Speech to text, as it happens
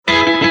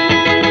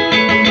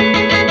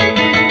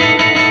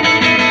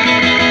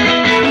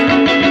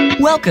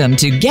Welcome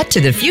to Get to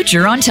the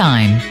Future on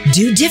Time.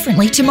 Do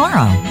Differently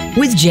Tomorrow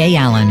with Jay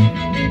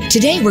Allen.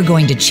 Today we're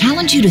going to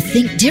challenge you to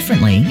think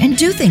differently and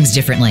do things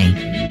differently.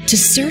 To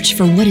search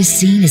for what is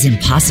seen as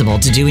impossible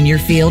to do in your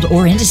field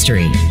or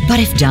industry, but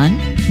if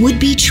done, would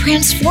be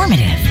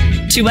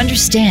transformative. To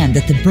understand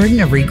that the burden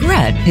of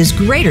regret is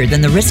greater than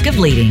the risk of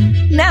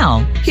leading.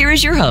 Now, here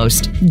is your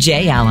host,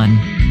 Jay Allen.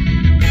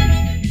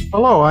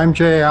 Hello, I'm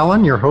Jay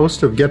Allen, your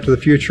host of Get to the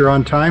Future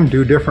on Time,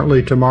 Do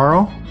Differently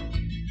Tomorrow.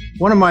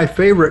 One of my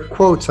favorite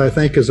quotes I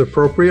think is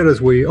appropriate as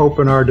we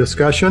open our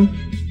discussion.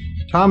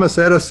 Thomas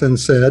Edison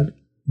said,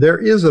 "There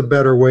is a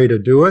better way to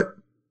do it.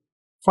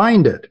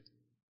 Find it."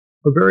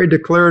 A very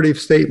declarative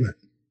statement.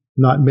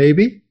 Not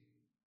maybe,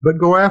 but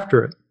go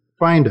after it.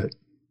 Find it.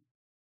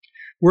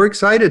 We're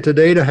excited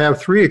today to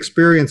have three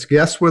experienced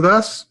guests with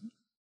us.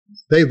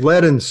 They've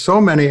led in so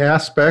many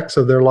aspects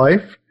of their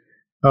life,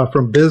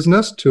 from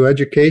business to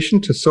education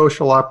to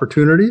social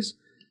opportunities.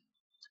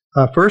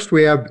 First,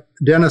 we have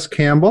Dennis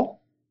Campbell,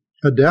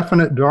 a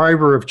definite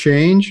driver of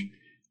change.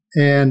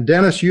 And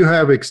Dennis, you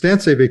have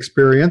extensive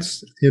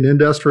experience in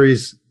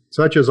industries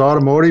such as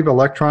automotive,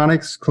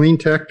 electronics, clean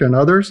tech, and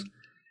others.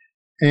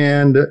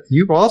 And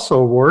you've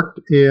also worked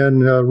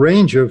in a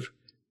range of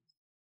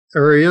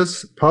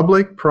areas,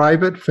 public,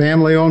 private,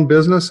 family-owned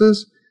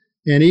businesses,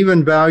 and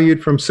even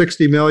valued from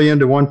 $60 million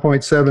to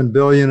 $1.7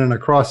 billion and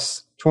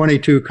across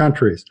 22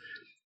 countries.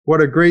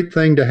 What a great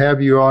thing to have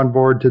you on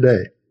board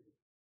today.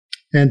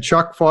 And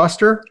Chuck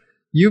Foster,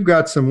 you've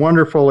got some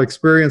wonderful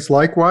experience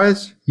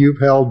likewise. You've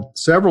held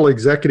several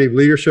executive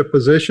leadership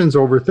positions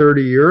over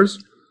 30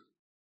 years,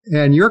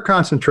 and your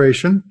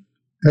concentration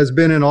has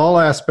been in all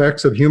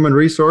aspects of human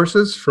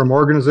resources, from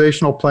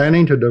organizational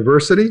planning to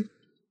diversity.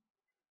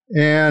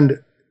 And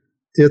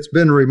it's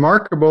been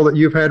remarkable that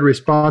you've had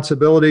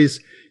responsibilities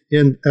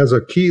as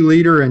a key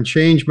leader in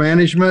change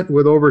management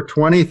with over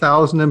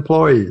 20,000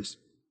 employees.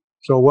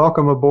 So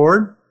welcome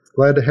aboard.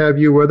 Glad to have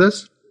you with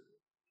us.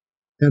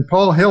 And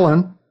Paul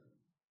Hillen,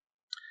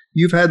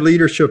 you've had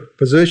leadership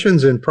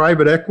positions in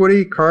private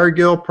equity,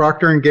 Cargill,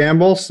 Procter &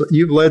 Gamble. So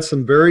you've led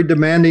some very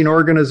demanding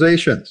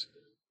organizations.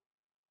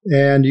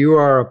 And you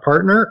are a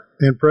partner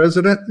and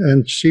president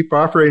and chief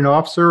operating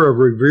officer of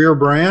Revere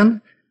Brand,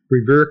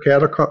 Revere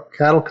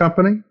Cattle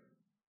Company.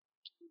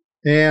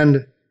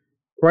 And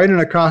quite an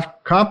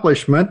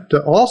accomplishment.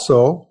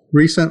 Also,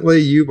 recently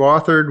you've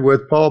authored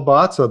with Paul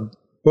Botz a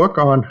book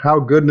on how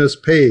goodness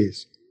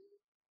pays.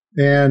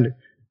 And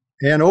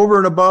over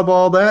and above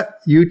all that,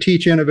 you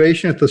teach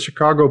innovation at the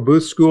Chicago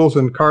Booth Schools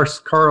and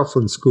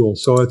Carlson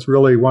Schools. So it's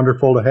really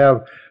wonderful to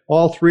have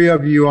all three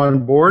of you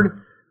on board,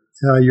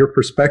 your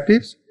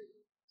perspectives.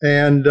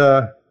 And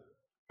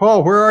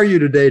Paul, where are you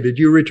today? Did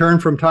you return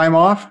from time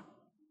off?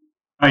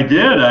 I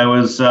did. I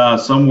was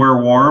somewhere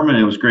warm, and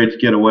it was great to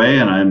get away,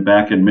 and I'm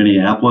back in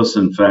Minneapolis.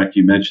 In fact,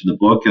 you mentioned the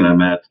book, and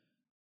I'm at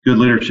Good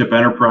Leadership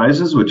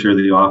Enterprises, which are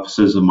the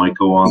offices of my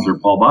co-author,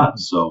 Paul Botz.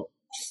 So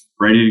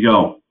ready to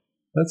go.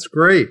 That's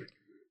great.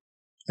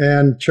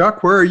 And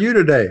Chuck, where are you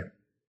today?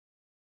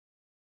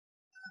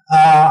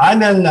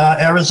 I'm in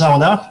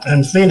Arizona,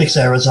 in Phoenix,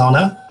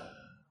 Arizona.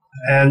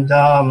 And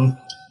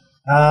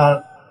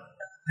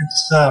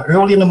it's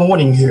early in the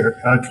morning here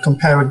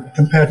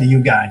compared to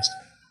you guys.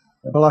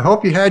 Well, I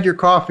hope you had your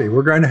coffee.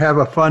 We're going to have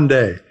a fun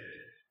day.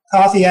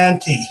 Coffee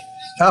and tea.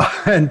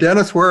 And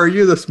Dennis, where are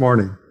you this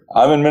morning?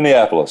 I'm in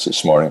Minneapolis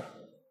this morning.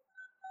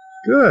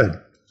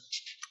 Good.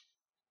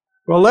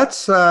 Well,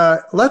 let's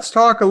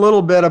talk a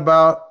little bit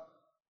about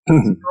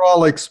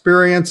overall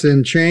experience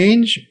in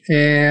change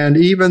and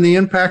even the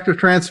impact of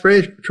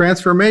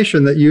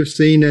transformation that you've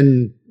seen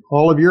in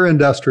all of your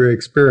industry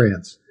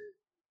experience.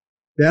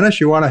 Dennis,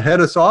 you want to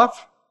head us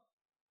off?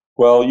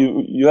 Well,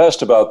 you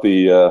asked about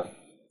the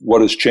what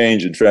does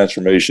change and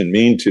transformation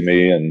mean to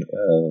me, and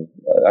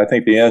I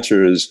think the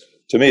answer is,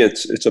 to me,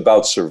 it's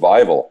about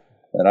survival.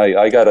 And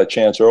I got a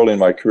chance early in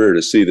my career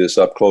to see this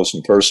up close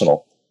and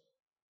personal.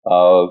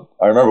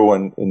 I remember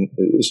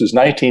this was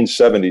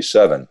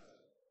 1977,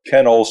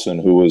 Ken Olsen,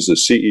 who was the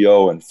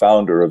CEO and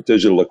founder of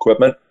Digital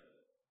Equipment.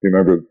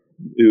 Remember,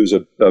 it was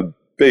a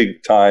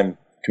big-time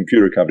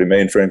computer company,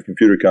 mainframe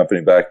computer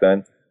company back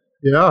then.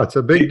 Yeah, it's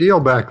a big deal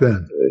back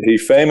then. He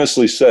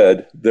famously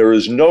said, "There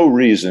is no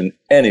reason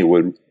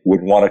anyone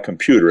would want a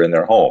computer in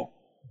their home."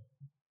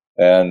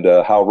 And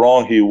how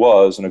wrong he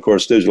was, and of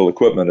course, Digital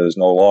Equipment is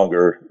no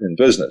longer in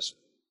business.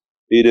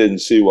 He didn't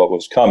see what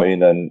was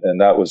coming, and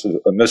that was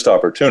a missed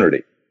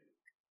opportunity.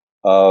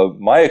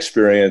 My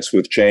experience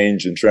with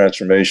change and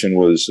transformation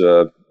was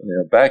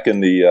back in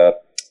the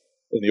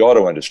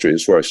auto industry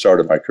is where I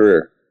started my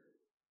career.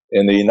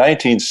 In the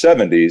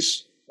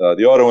 1970s,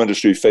 the auto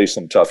industry faced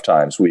some tough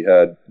times. We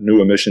had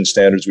new emission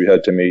standards we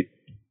had to meet.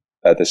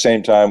 At the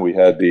same time, we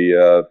had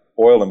the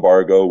oil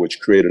embargo, which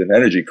created an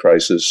energy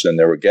crisis, and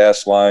there were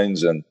gas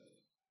lines. And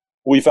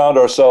we found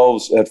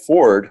ourselves at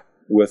Ford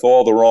with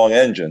all the wrong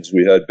engines.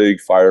 We had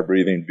big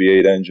fire-breathing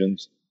V8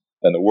 engines,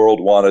 and the world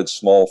wanted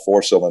small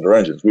four-cylinder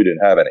engines. We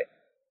didn't have any.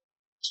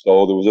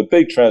 So there was a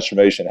big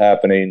transformation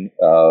happening,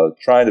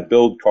 trying to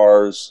build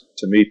cars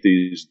to meet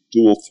these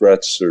dual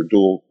threats or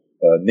dual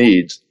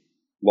needs,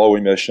 low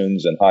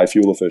emissions and high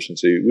fuel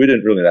efficiency, we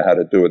didn't really know how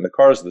to do it. And the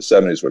cars of the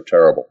 70s were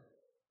terrible.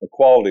 The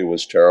quality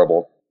was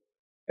terrible.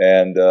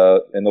 And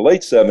in the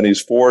late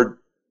 70s, Ford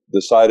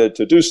decided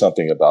to do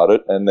something about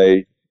it, and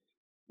they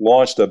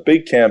launched a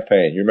big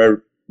campaign. You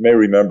may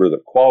remember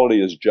that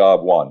quality is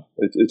job one.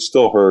 It's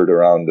still heard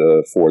around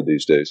Ford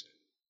these days.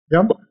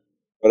 Yep.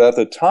 But at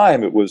the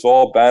time, it was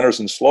all banners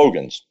and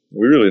slogans.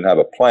 We really didn't have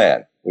a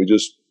plan. We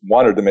just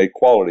wanted to make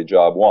quality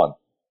job one.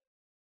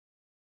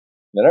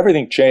 Then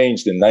everything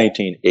changed in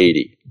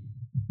 1980.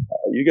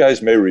 You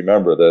guys may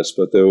remember this,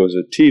 but there was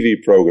a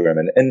TV program,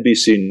 an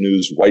NBC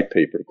News white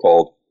paper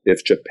called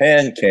If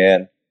Japan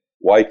Can,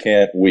 Why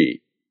Can't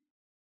We?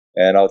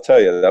 And I'll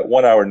tell you, that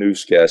 1 hour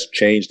newscast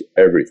changed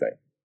everything.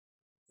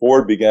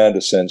 Ford began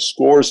to send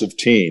scores of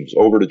teams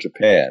over to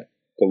Japan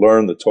to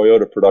learn the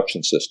Toyota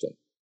production system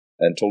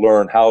and to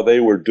learn how they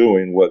were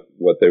doing what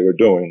they were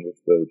doing with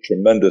the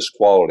tremendous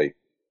quality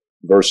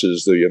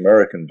versus the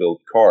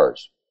American-built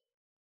cars.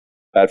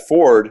 At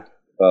Ford,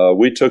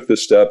 we took the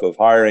step of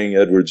hiring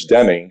Edwards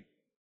Deming,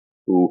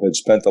 who had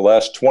spent the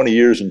last 20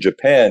 years in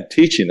Japan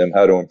teaching them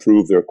how to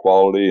improve their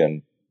quality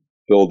and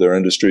build their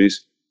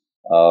industries.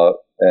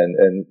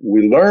 And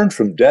we learned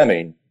from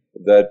Deming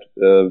that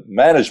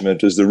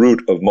management is the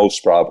root of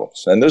most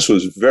problems. And this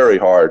was very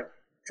hard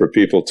for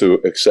people to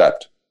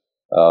accept.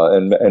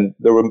 And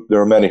there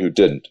were many who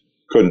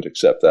couldn't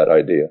accept that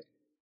idea.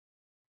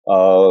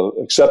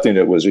 Accepting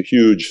it was a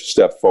huge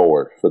step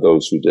forward for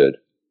those who did.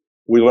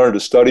 We learned to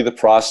study the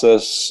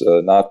process,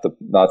 not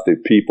the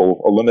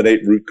people,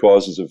 eliminate root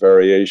causes of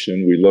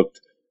variation.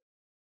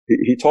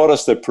 He taught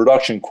us that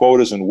production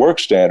quotas and work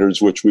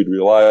standards, which we'd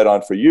relied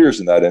on for years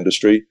in that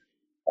industry,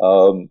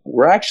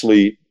 were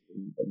actually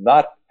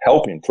not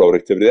helping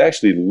productivity. They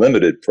actually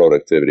limited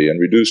productivity and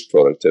reduced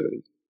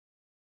productivity.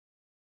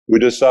 We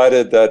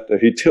decided that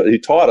he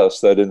taught us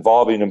that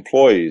involving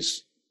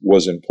employees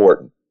was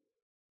important.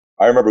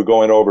 I remember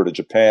going over to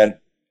Japan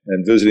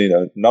and visiting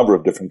a number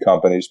of different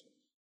companies,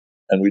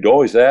 and we'd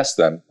always ask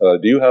them, do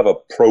you have a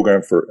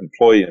program for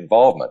employee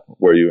involvement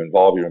where you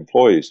involve your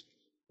employees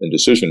in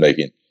decision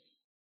making?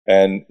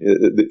 And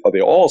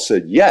they all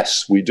said,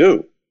 yes, we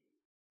do.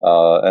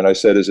 And I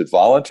said, is it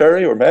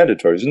voluntary or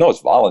mandatory? He said, no,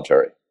 it's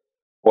voluntary.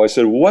 Well, I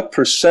said, what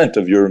 %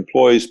 of your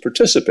employees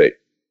participate?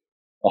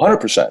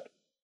 100%.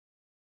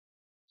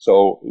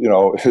 So,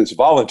 it's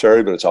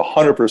voluntary, but it's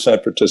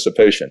 100%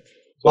 participation.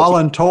 So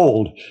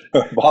Voluntold.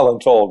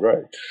 Voluntold,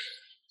 right.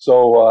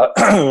 So,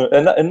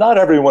 and not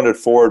everyone at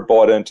Ford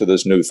bought into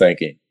this new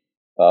thinking.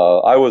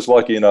 I was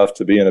lucky enough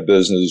to be in a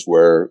business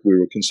where we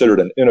were considered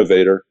an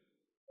innovator.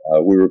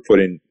 We were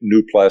putting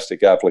new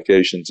plastic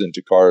applications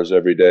into cars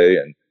every day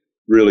and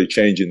really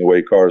changing the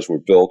way cars were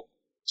built.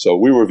 So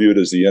we were viewed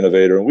as the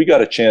innovator, and we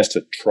got a chance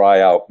to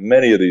try out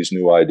many of these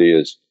new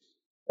ideas.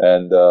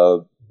 And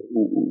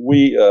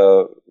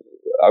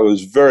I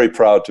was very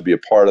proud to be a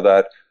part of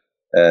that.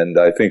 And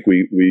I think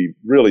we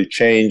really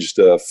changed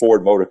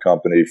Ford Motor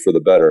Company for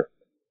the better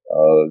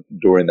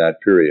during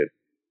that period.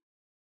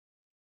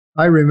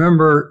 I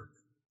remember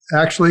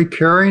actually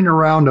carrying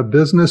around a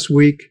Business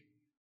Week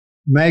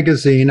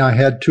magazine. I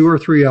had 2 or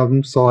 3 of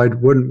them so I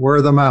wouldn't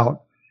wear them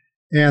out.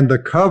 And the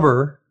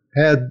cover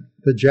had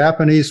the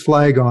Japanese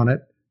flag on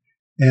it,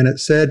 and it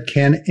said,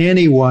 "Can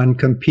anyone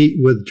compete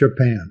with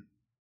Japan?"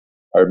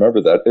 I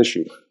remember that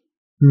issue.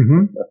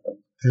 Mm-hmm.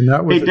 And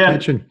that was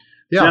attention.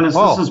 Yeah,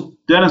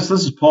 Dennis,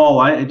 this is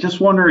Paul. I just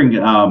wondering,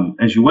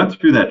 as you went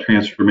through that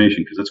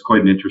transformation, because it's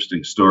quite an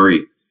interesting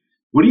story,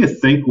 what do you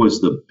think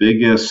was the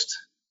biggest,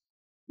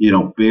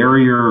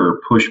 barrier or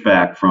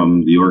pushback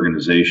from the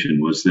organization?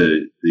 Was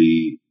that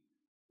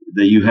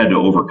you had to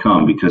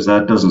overcome? Because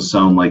that doesn't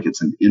sound like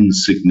it's an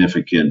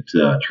insignificant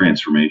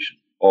transformation.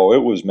 Oh,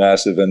 it was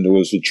massive, and there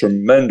was a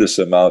tremendous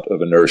amount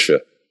of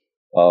inertia.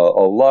 A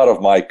lot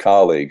of my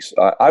colleagues,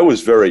 I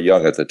was very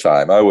young at the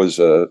time. I was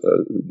the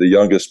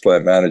youngest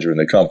plant manager in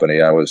the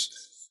company. I was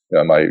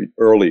in my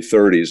early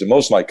 30s, and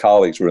most of my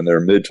colleagues were in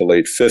their mid to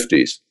late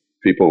 50s,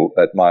 people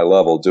at my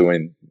level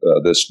doing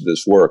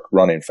this work,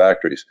 running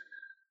factories.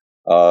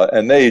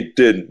 And they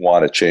didn't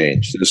want to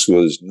change. This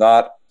was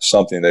not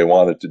something they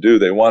wanted to do.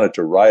 They wanted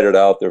to ride it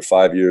out. They're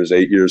 5 years,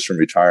 8 years from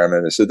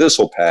retirement. They said, this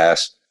will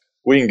pass.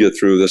 We can get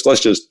through this.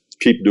 Let's just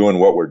keep doing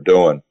what we're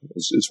doing.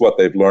 It's what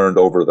they've learned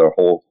over their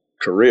whole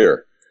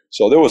career.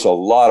 So there was a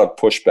lot of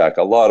pushback,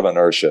 a lot of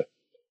inertia,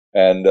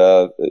 and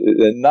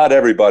not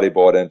everybody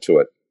bought into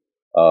it.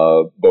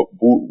 But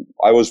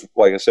I was,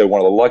 like I said,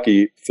 one of the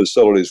lucky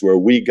facilities where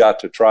we got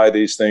to try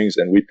these things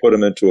and we put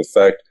them into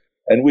effect,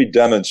 and we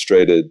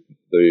demonstrated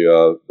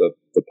the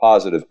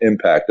positive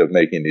impact of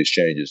making these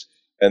changes.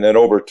 And then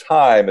over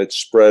time, it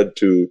spread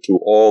to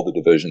all the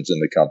divisions in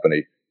the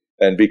company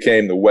and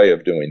became the way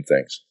of doing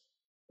things.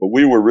 But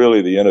we were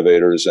really the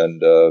innovators,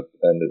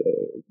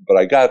 but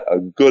I got a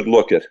good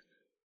look at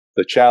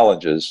the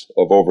challenges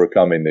of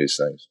overcoming these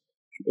things.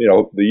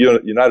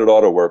 The United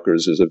Auto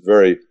Workers is a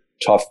very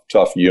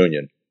tough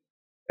union.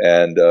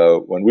 And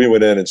when we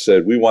went in and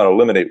said, we want to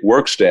eliminate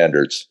work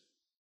standards,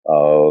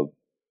 and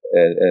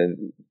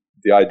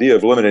the idea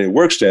of eliminating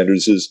work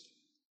standards is,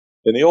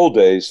 in the old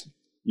days,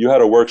 you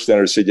had a work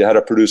standard that said you had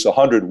to produce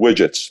 100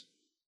 widgets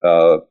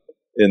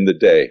in the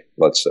day,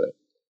 let's say.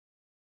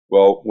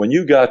 Well, when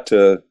you got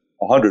to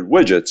 100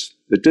 widgets,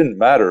 it didn't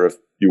matter if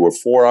you were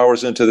 4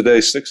 hours into the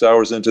day, 6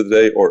 hours into the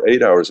day, or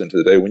 8 hours into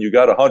the day. When you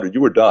got 100,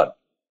 you were done.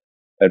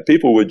 And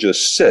people would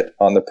just sit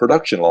on the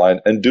production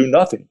line and do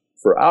nothing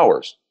for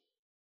hours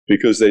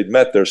because they'd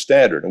met their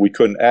standard, and we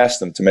couldn't ask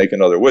them to make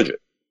another widget.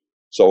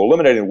 So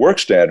eliminating work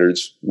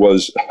standards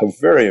was a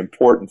very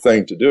important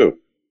thing to do,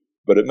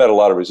 but it met a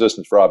lot of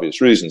resistance for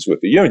obvious reasons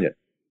with the union.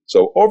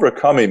 So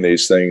overcoming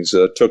these things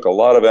took a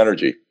lot of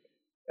energy,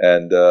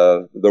 and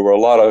there were a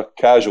lot of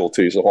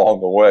casualties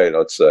along the way,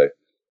 let's say.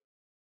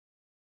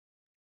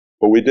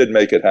 But we did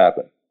make it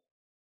happen.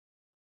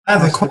 I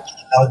have a question.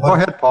 Go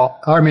ahead, Paul.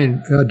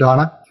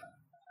 Donna.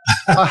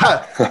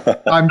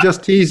 I'm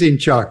just teasing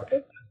Chuck.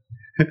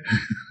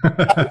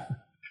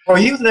 Were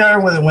you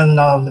there when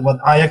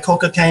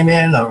Iacocca came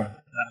in?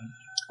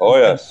 Oh,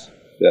 yes.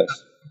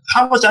 Yes.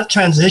 How was that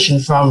transition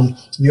from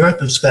your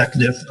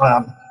perspective?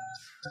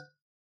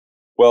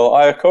 Well,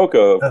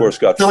 Iacocca, of course,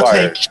 got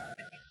fired.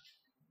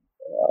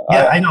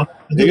 Yeah, I know.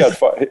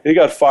 He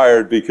got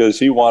fired because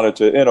he wanted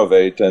to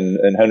innovate, and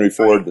Henry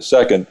Ford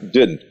II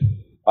didn't.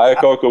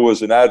 Iacocca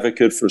was an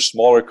advocate for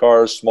smaller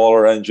cars,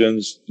 smaller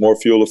engines, more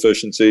fuel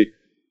efficiency.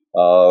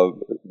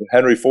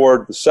 Henry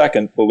Ford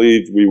II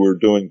believed we were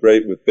doing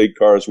great with big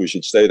cars, we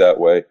should stay that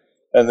way.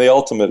 And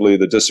ultimately,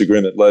 the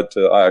disagreement led to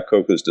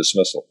Iacocca's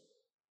dismissal.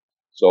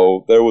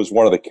 So there was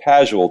one of the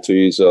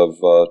casualties of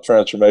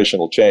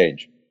transformational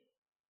change.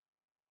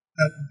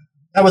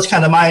 That was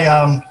kind of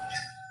my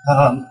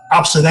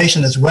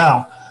observation as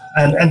well.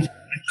 And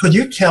could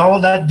you tell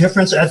that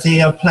difference at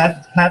the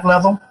plant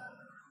level?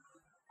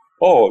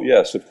 Oh,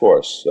 yes, of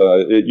course.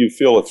 You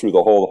feel it through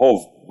the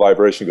whole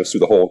vibration goes through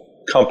the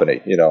whole company,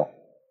 you know.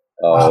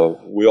 Wow.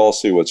 We all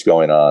see what's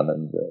going on,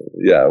 and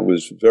yeah, it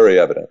was very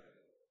evident.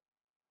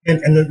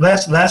 And the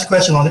last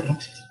question on it,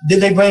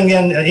 did they bring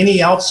in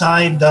any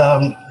outside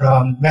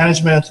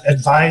management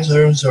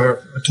advisors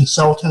or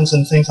consultants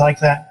and things like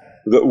that?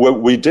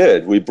 We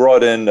did. We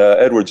brought in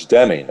Edwards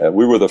Deming.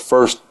 We were the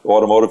first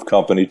automotive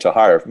company to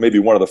hire, maybe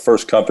one of the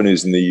first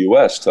companies in the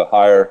U.S. to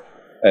hire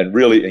and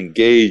really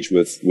engage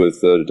with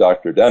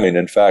Dr. Deming.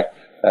 In fact,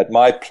 at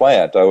my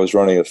plant, I was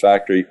running a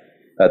factory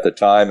at the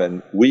time,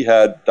 and we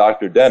had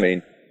Dr.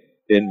 Deming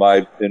in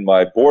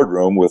my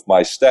boardroom with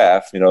my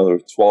staff. You know, there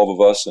were 12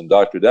 of us and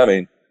Dr.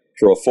 Deming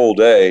for a full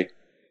day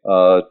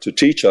to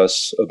teach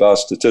us about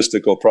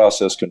statistical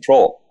process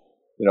control.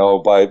 You know,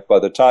 by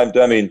the time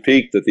Deming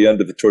peaked toward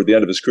the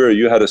end of his career,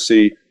 you had to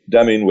see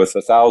Deming with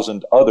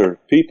 1,000 other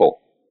people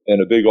in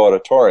a big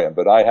auditorium.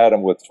 But I had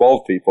him with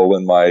 12 people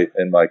in my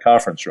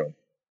conference room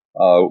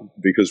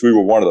because we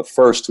were one of the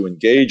first to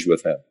engage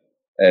with him.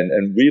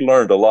 And we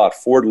learned a lot.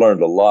 Ford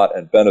learned a lot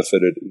and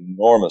benefited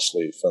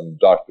enormously from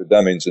Dr.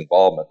 Deming's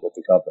involvement with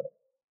the company.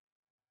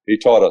 He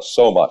taught us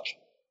so much.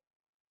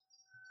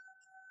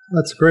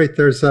 That's great.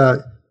 There's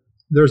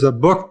a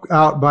book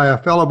out by a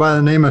fellow by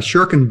the name of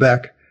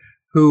Schurkenbeck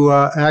who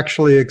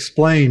actually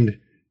explained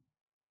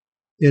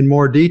in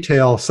more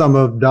detail some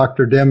of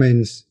Dr.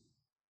 Deming's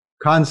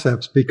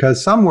concepts,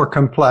 because some were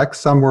complex,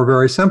 some were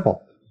very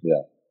simple.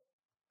 Yeah.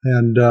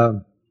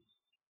 And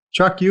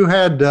Chuck, you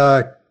had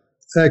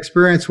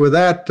experience with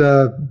that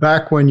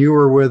back when you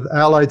were with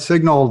Allied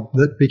Signal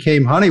that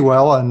became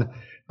Honeywell, and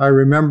I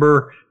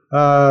remember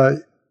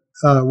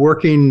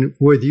working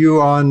with you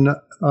on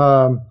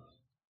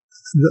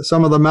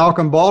some of the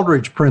Malcolm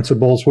Baldrige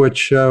principles,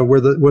 which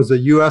was the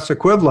U.S.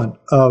 equivalent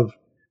of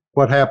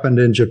what happened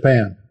in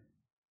Japan.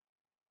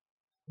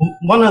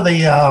 One of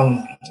the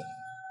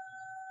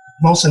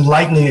most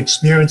enlightening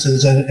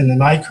experiences in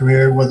my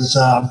career was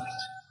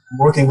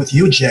working with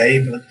you,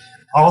 Jay, but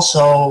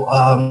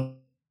also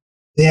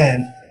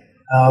then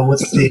with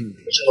the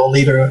original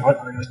leader,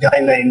 a guy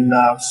named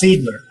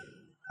Fiedler.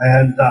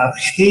 And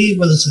he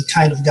was the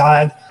kind of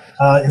guy,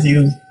 if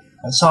you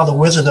saw The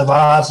Wizard of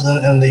Oz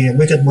and the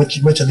Wicked Witch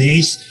of the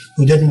East,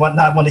 who did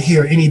not want to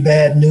hear any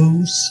bad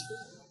news.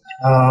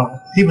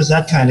 He was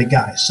that kind of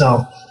guy.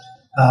 So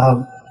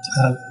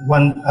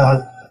when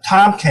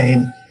Tom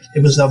came,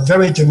 it was a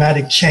very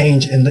dramatic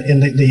change in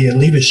the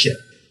leadership.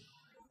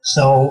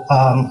 So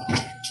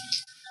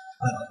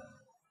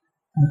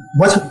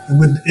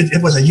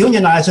it was a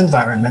unionized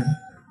environment.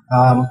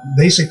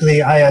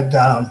 Basically, I had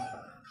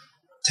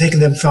taken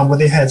them from where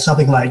they had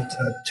something like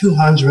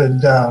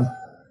 200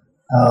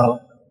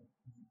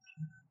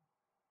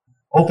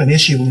 open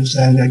issues,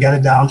 and I got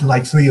it down to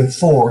like 3 or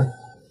 4.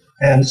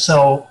 And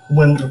so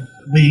when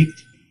we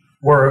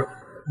were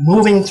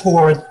moving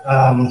toward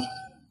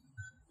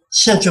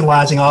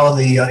centralizing all of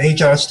the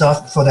HR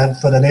stuff for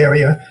that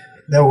area,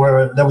 there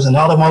was an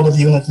automotive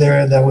unit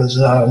there, there was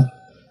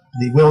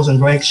the wheels and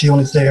brakes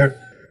unit there,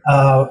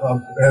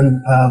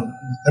 and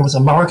there was a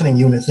marketing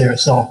unit there.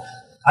 So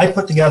I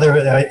put together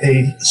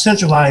a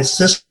centralized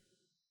system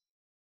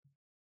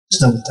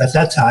at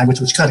that time, which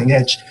was cutting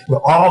edge,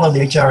 where all of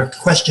the HR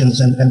questions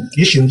and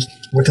issues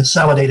were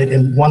consolidated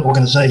in one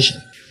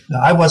organization. Now,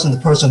 I wasn't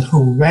the person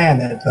who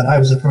ran it, but I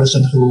was the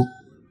person who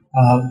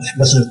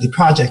was the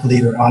project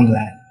leader on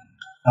that.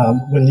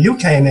 When you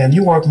came in,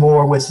 you worked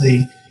more with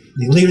the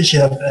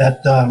leadership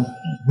at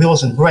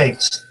Wheels and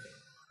Brakes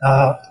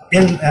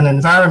in an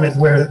environment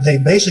where they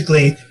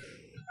basically,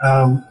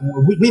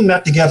 we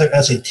met together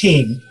as a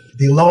team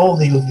below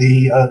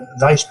the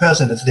vice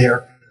president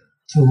there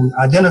to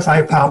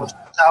identify problems,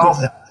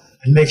 solve them,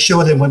 and make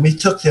sure that when we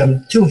took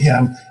them to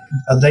him,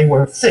 they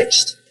were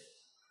fixed.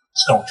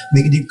 So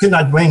we could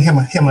not bring him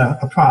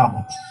a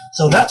problem.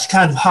 So that's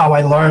kind of how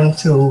I learned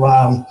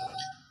to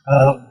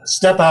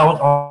step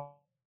out on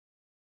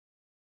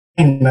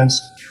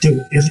assignments.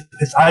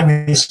 If I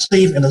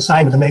receive an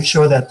assignment, to make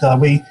sure that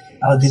we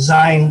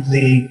design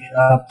the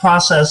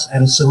process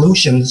and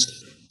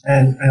solutions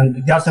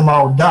and got them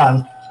all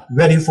done,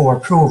 ready for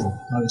approval.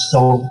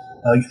 So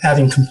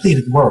having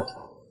completed work.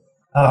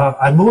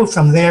 I moved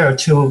from there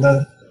to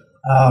the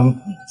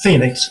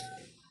Phoenix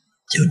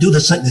to do the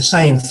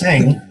same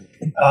thing,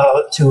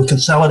 to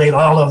consolidate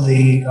all of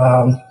the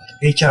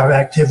HR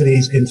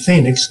activities in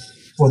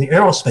Phoenix for the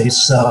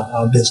aerospace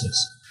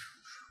business.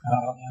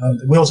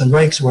 The Wheels and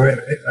Brakes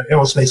were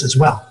aerospace as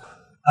well.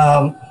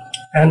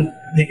 And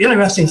the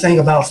interesting thing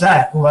about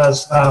that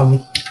was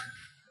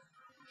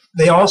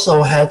they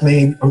also had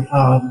me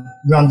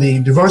run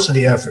the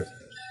diversity effort.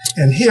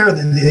 And here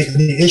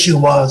the issue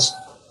was,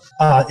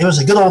 it was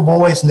a good old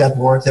boys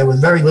network. There was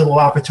very little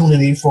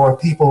opportunity for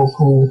people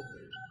who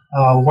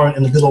weren't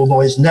in the good old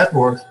boys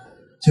network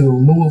to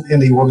move in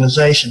the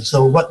organization.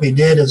 So what we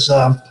did is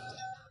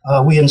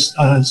we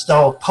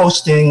installed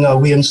posting,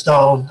 we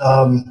installed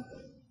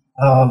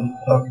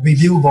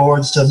review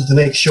boards to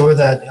make sure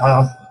that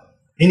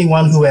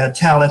anyone who had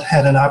talent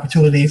had an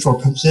opportunity for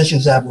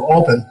positions that were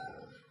open.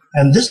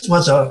 And this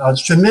was a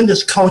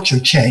tremendous culture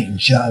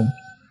change.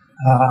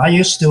 I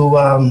used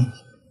to,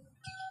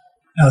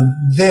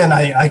 then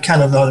I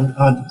kind of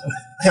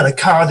had a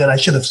car that I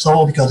should have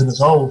sold because it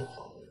was old,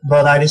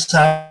 but I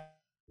decided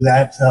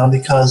that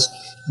because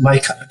my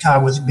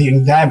car was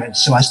being damaged.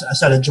 So I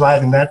started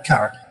driving that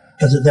car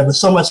because there was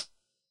so much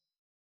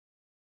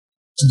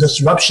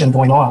disruption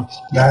going on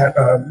that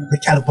they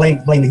kind of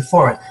blame me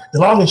for it. The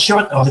long and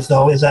short of it,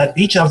 though, is that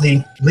each of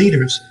the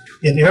leaders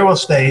in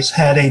aerospace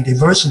had a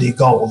diversity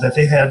goal that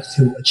they had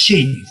to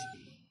achieve.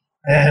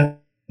 And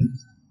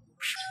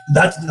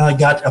that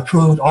got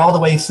approved all the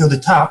way through the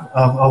top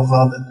of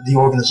the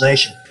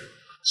organization.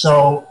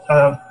 So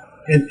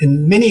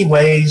in many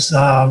ways,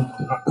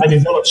 I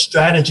developed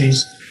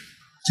strategies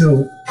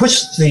to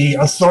push the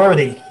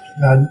authority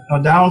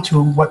down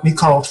to what we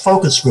called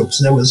focus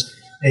groups. There was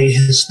a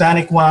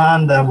Hispanic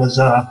one, there was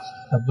a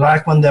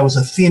black one, there was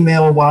a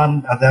female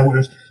one, there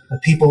were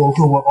people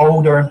who were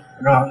older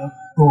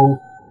who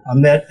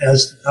met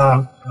as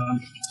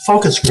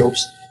focus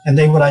groups, and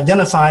they would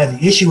identify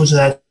the issues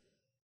that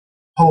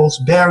pose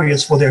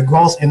barriers for their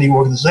growth in the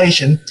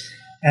organization,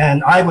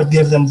 and I would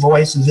give them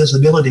voice and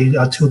visibility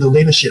to the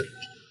leadership.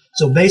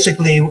 So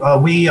basically,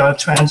 we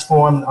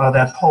transformed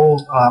that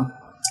whole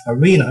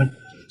arena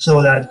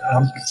so that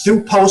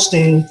through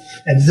posting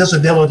and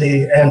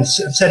visibility and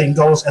setting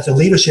goals at the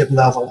leadership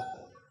level,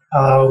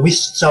 we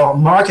saw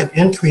market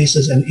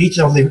increases in each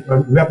of the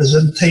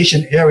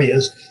representation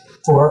areas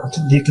for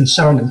the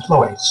concerned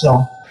employees.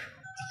 So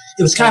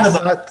it was kind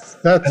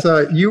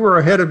of you were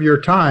ahead of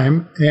your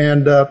time.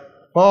 And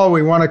Paul,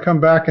 we want to come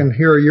back and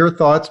hear your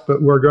thoughts,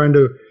 but we're going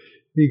to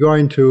be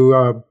going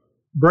to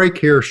break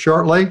here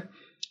shortly.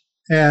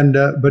 And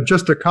but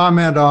just a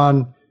comment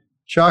on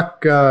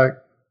Chuck.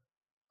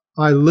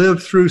 I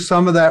lived through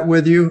some of that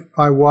with you.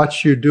 I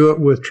watched you do it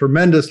with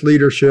tremendous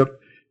leadership,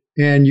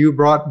 and you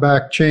brought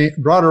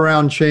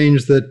around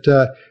change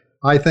that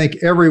I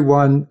think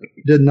everyone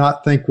did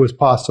not think was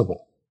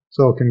possible.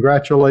 So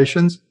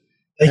congratulations.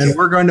 Thank you.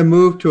 We're going to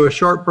move to a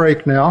short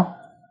break now,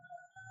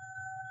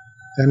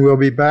 and we'll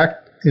be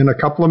back in a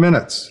couple of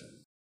minutes.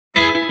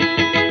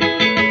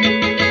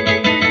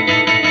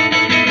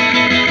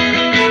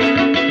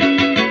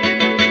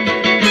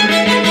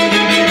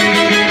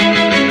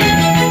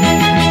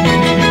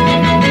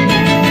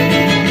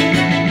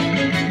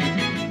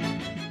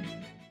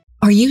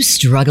 Are you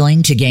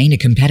struggling to gain a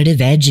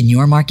competitive edge in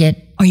your market?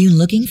 Are you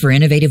looking for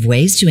innovative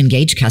ways to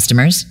engage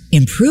customers,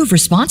 improve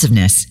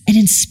responsiveness, and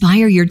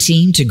inspire your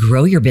team to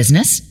grow your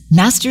business?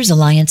 Masters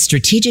Alliance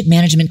Strategic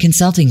Management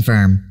Consulting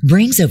Firm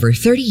brings over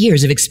 30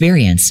 years of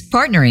experience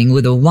partnering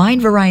with a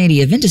wide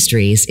variety of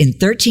industries in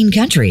 13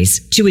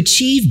 countries to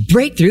achieve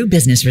breakthrough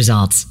business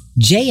results.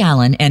 Jay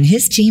Allen and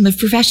his team of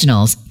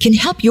professionals can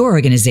help your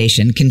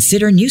organization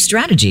consider new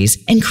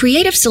strategies and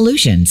creative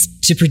solutions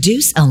to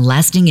produce a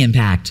lasting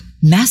impact.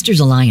 Masters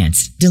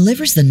Alliance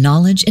delivers the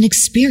knowledge and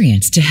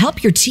experience to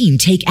help your team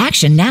take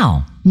action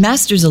now.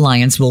 Masters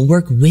Alliance will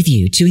work with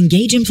you to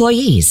engage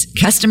employees,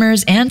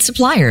 customers, and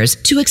suppliers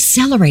to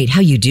accelerate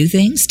how you do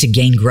things to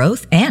gain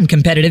growth and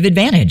competitive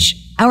advantage.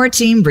 Our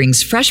team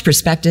brings fresh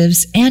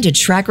perspectives and a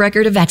track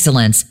record of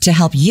excellence to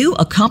help you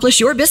accomplish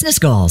your business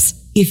goals.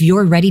 If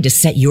you're ready to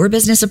set your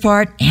business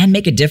apart and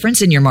make a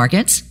difference in your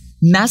markets,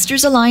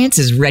 Masters Alliance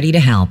is ready to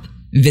help.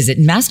 Visit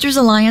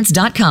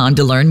mastersalliance.com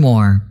to learn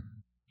more.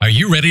 Are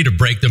you ready to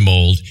break the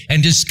mold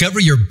and discover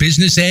your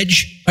business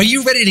edge? Are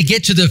you ready to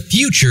get to the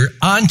future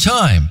on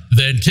time?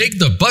 Then take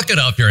the bucket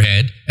off your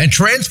head and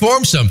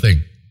transform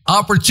something.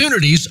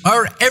 Opportunities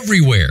are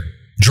everywhere.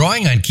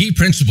 Drawing on key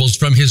principles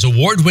from his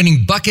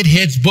award-winning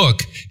Bucketheads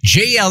book,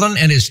 Jay Allen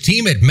and his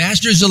team at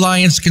Masters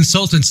Alliance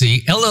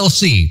Consultancy,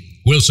 LLC,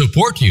 will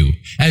support you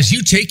as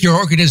you take your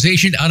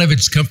organization out of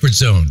its comfort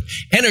zone,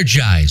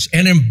 energize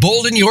and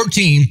embolden your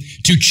team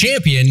to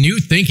champion new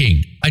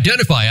thinking,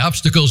 identify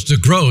obstacles to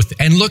growth,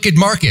 and look at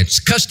markets,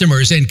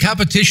 customers, and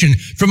competition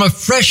from a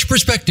fresh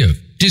perspective.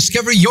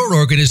 Discover your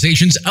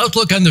organization's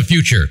outlook on the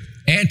future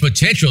and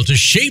potential to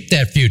shape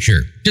that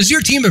future. Does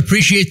your team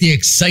appreciate the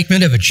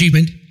excitement of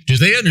achievement? Do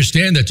they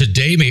understand that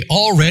today may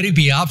already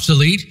be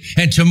obsolete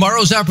and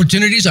tomorrow's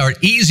opportunities are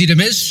easy to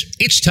miss?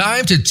 It's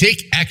time to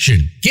take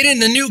action. Get in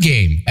the new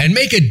game and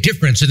make a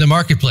difference in the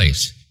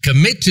marketplace.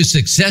 Commit to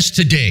success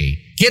today.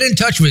 Get in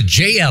touch with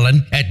Jay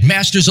Allen at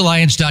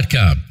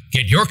mastersalliance.com.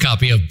 Get your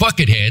copy of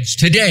Bucketheads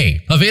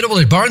today. Available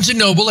at Barnes &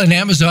 Noble and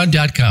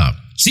Amazon.com.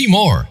 See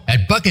more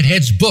at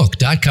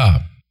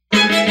bucketheadsbook.com.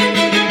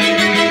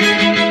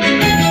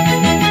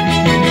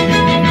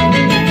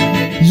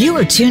 You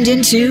are tuned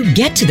into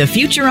Get to the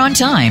Future on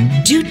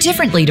Time, Do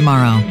Differently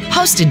Tomorrow,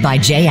 hosted by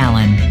Jay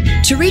Allen.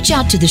 To reach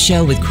out to the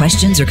show with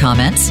questions or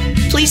comments,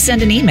 please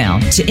send an email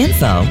to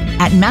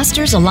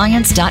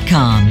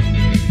info@mastersalliance.com.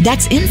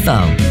 That's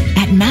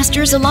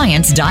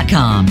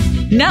info@mastersalliance.com.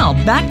 Now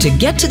back to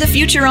Get to the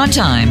Future on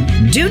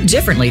Time, Do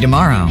Differently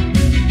Tomorrow.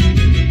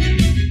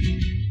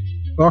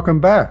 Welcome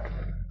back.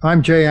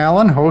 I'm Jay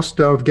Allen, host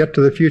of Get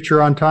to the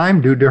Future on Time,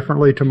 Do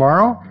Differently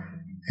Tomorrow.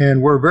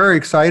 And we're very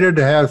excited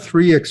to have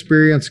three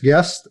experienced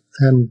guests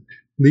and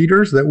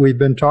leaders that we've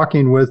been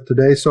talking with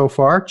today so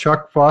far,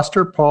 Chuck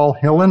Foster, Paul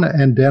Hillen,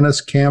 and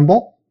Dennis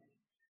Campbell.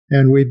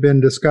 And we've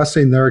been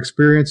discussing their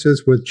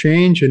experiences with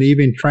change and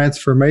even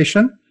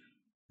transformation.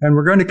 And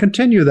we're going to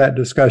continue that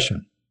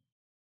discussion.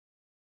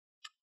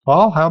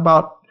 Paul, how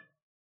about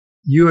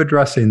you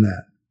addressing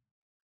that?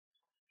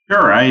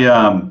 Sure.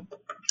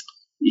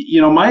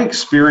 My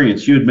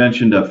experience, you had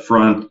mentioned up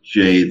front,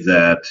 Jay,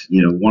 that,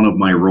 one of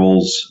my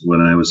roles when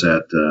I was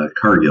at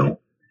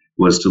Cargill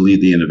was to lead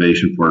the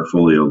innovation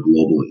portfolio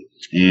globally.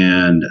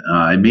 And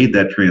I made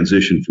that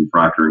transition from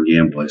Procter &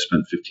 Gamble. I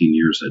spent 15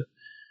 years at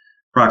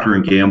Procter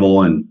 &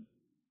 Gamble, and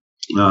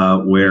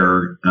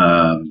where,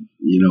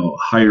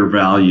 higher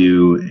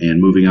value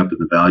and moving up in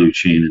the value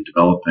chain and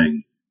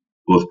developing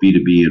both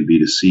B2B and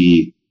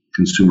B2C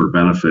consumer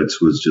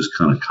benefits was just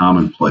kind of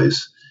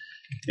commonplace.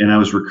 And I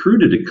was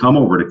recruited to come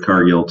over to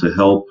Cargill to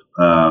help,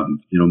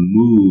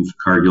 move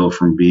Cargill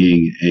from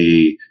being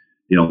a,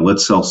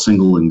 let's sell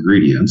single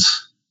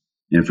ingredients.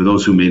 And for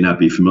those who may not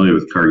be familiar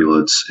with Cargill,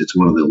 it's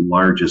one of the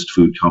largest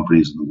food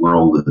companies in the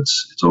world.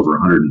 It's over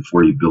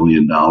 $140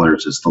 billion.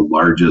 It's the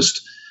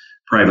largest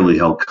privately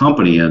held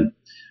company. And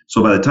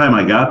so by the time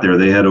I got there,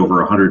 they had over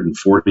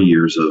 140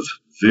 years of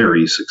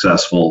very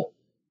successful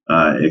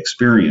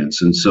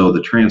experience. And so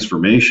the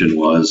transformation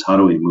was, how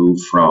do we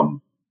move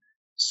from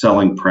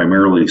selling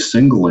primarily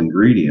single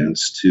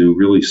ingredients to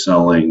really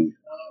selling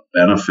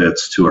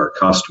benefits to our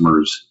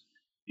customers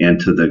and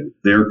to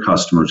their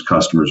customers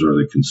are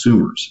the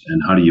consumers.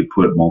 And how do you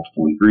put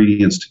multiple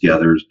ingredients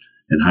together,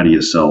 and how do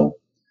you sell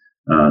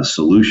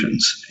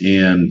solutions?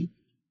 And,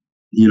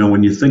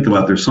 when you think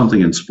about, there's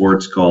something in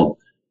sports called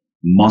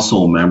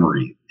muscle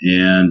memory,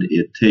 and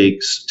it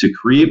takes, to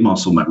create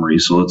muscle memory,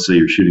 so let's say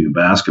you're shooting a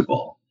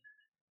basketball,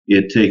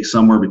 it takes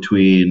somewhere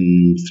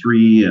between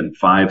 3,000 and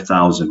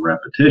 5,000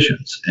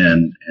 repetitions.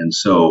 And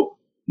so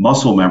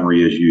muscle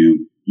memory is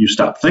you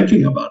stop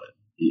thinking about it.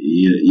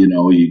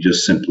 You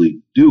just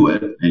simply do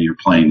it, and you're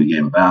playing the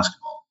game of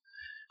basketball.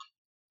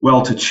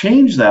 Well, to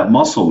change that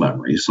muscle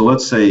memory, so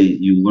let's say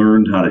you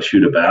learned how to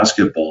shoot a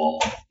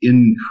basketball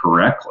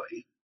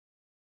incorrectly,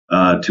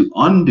 to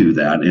undo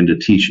that and to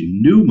teach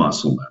new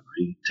muscle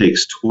memory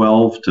takes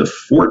 12 to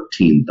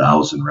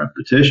 14,000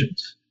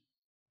 repetitions.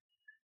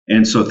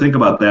 And so think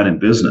about that in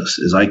business.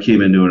 As I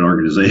came into an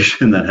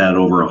organization that had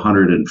over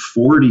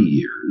 140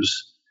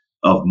 years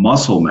of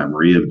muscle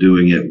memory of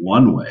doing it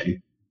one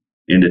way,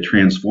 and to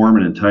transform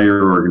an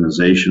entire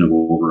organization of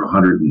over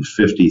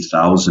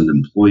 150,000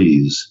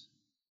 employees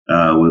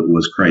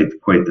was quite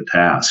the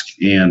task.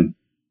 And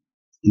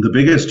the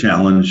biggest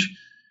challenge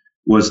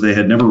was they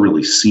had never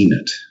really seen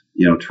it.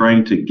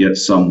 Trying to get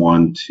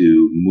someone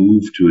to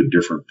move to a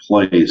different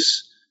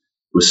place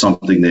was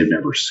something they've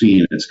never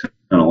seen. It's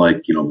kind of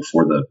like,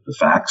 before the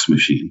fax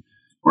machine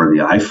or the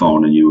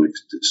iPhone, and you would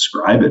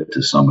describe it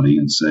to somebody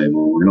and say,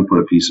 well, we're going to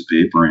put a piece of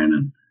paper in,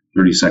 and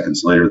 30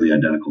 seconds later, the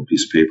identical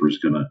piece of paper is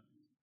going to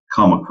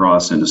come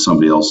across into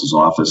somebody else's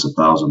office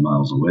 1,000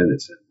 miles away.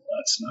 They'd say, well,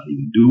 that's not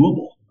even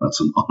doable.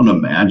 That's an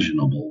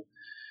unimaginable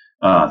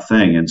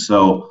thing. And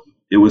so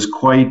it was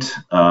quite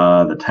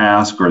the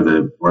task or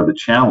the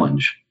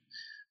challenge.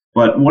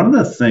 But one of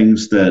the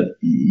things that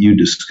you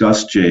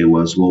discussed, Jay,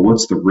 was, well,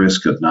 what's the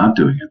risk of not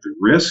doing it? The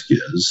risk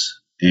is,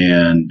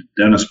 and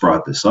Dennis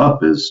brought this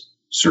up, is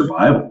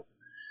survival.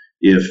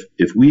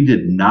 if we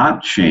did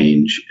not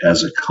change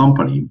as a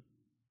company,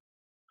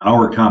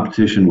 our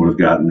competition would have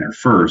gotten there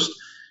first,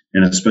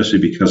 and especially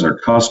because our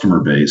customer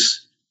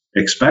base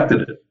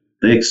expected it.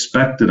 They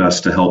expected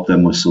us to help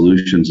them with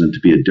solutions and to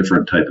be a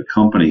different type of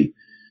company,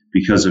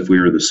 because if we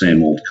were the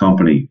same old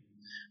company.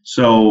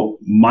 So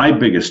my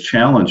biggest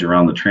challenge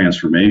around the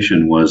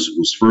transformation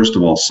was first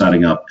of all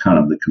setting up kind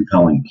of the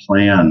compelling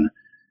plan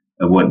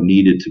of what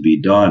needed to be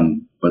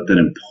done, but then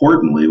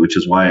importantly, which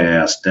is why I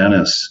asked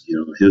Dennis,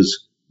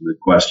 the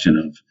question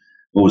of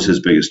what was his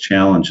biggest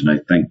challenge, and I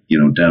think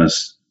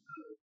Dennis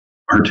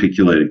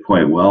articulated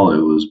quite well.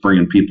 It was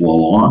bringing people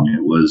along.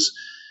 It was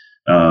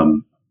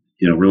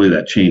really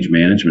that change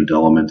management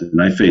element,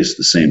 and I faced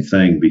the same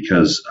thing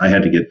because I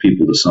had to get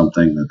people to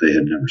something that they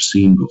had never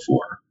seen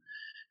before.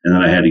 And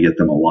then I had to get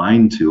them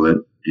aligned to it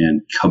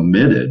and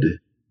committed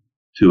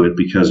to it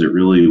because it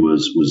really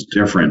was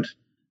different.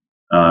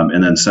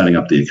 And then setting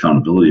up the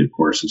accountability, of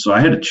course. And so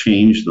I had to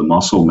change the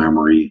muscle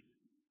memory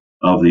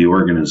of the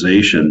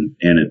organization,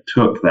 and it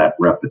took that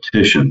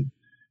repetition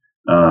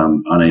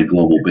on a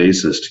global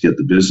basis to get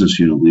the business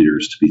unit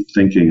leaders to be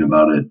thinking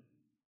about it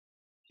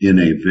in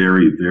a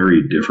very,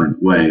 very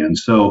different way. And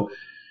so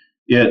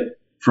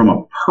from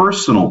a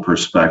personal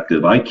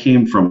perspective, I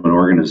came from an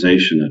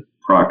organization at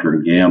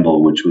Procter &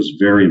 Gamble, which was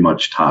very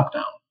much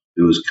top-down.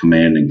 It was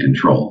command and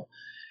control.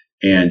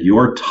 And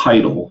your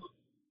title,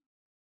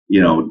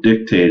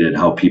 dictated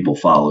how people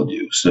followed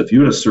you. So if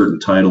you had a certain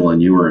title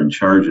and you were in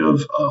charge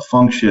of a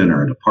function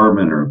or a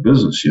department or a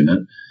business unit,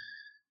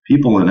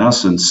 people in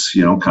essence,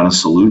 kind of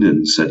saluted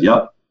and said,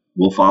 yep,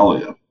 we'll follow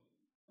you.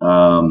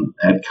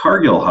 At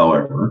Cargill,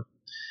 however,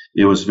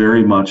 it was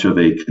very much of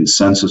a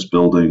consensus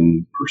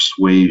building,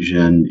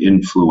 persuasion,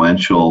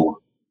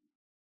 influential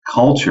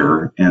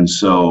culture. And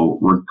so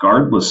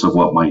regardless of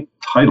what my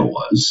title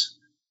was,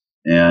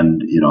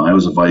 and, I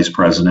was a vice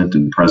president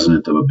and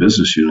president of a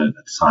business unit at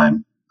the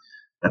time,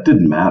 that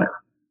didn't matter.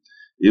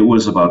 It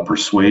was about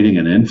persuading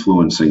and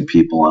influencing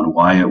people on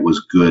why it was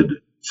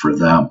good for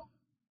them,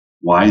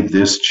 why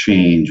this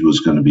change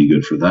was going to be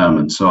good for them.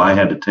 And so I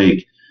had to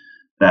take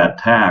that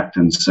tact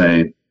and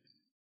say,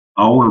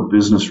 our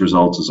business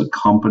results as a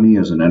company,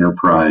 as an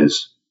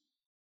enterprise,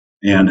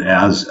 and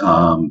as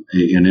an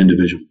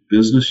individual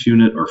business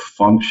unit or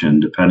function,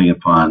 depending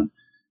upon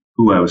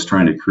who I was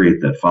trying to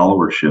create that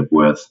followership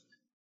with,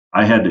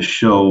 I had to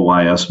show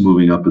why us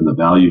moving up in the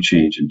value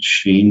chain and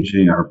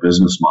changing our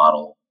business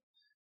model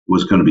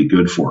was going to be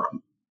good for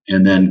them.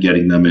 And then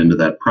getting them into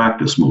that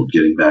practice mode,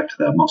 getting back to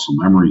that muscle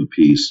memory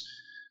piece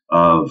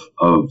of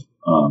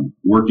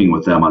working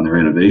with them on their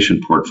innovation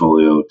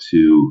portfolio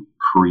to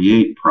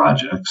create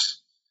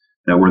projects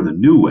that were the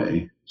new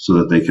way so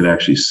that they could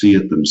actually see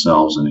it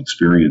themselves and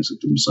experience it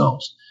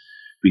themselves.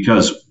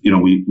 Because,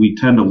 we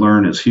tend to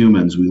learn as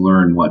humans, we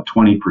learn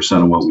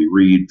 20% of what we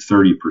read,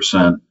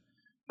 30%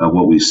 of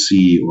what we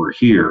see or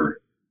hear,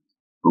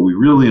 but we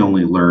really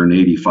only learn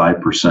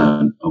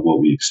 85% of what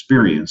we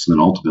experience, and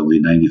then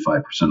ultimately 95%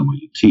 of what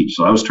you teach.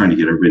 So I was trying to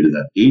get everybody to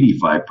that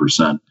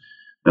 85%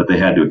 that they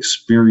had to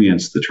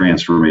experience the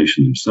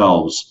transformation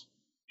themselves,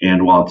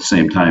 and while at the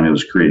same time it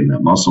was creating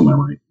that muscle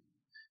memory.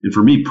 And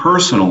for me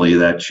personally,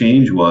 that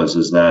change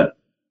is that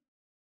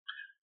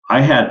I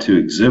had to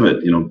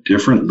exhibit,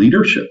 different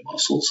leadership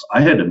muscles.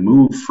 I had to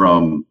move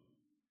from,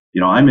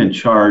 I'm in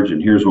charge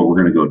and here's what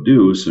we're going to go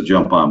do, so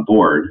jump on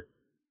board,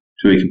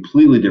 to a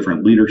completely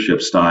different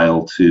leadership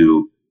style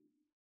to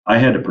I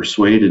had to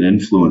persuade and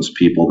influence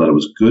people that it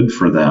was good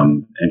for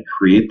them and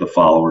create the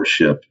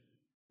followership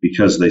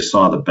because they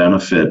saw the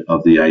benefit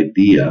of the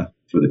idea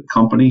for the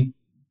company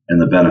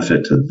and the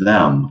benefit to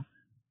them.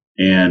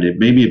 And it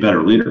made me a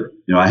better leader.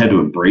 I had to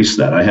embrace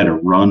that. I had to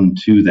run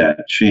to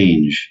that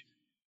change.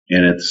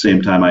 And at the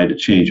same time, I had to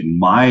change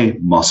my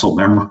muscle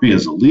memory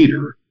as a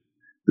leader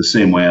the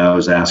same way I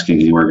was asking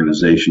the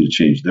organization to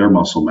change their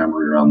muscle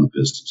memory around the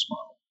business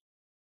model.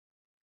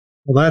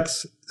 Well,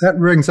 that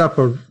brings up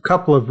a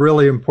couple of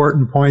really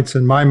important points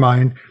in my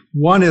mind.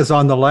 One is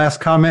on the last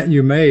comment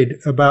you made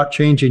about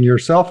changing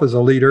yourself as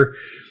a leader.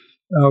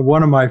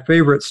 One of my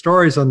favorite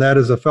stories on that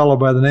is a fellow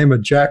by the name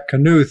of Jack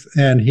Knuth,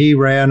 and he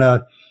ran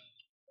a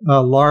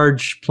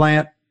large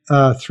plant,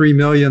 3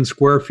 million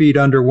square feet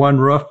under one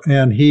roof,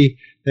 and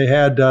they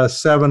had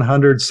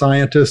 700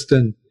 scientists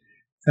in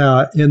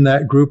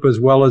that group as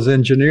well as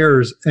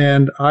engineers.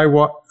 And I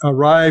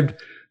arrived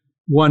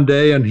one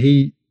day,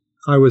 and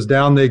I was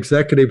down the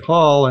executive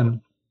hall,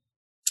 and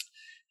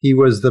he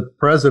was the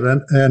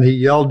president, and he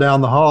yelled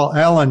down the hall,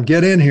 "Alan,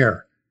 get in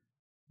here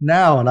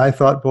now." And I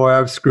thought, boy,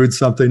 I've screwed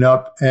something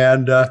up.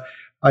 And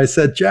I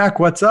said, "Jack,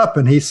 what's up?"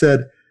 And he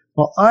said,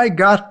 "Well, I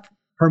got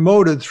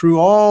promoted through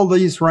all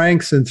these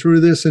ranks and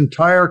through this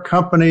entire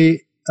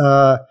company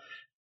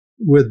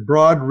with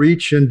broad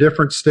reach in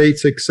different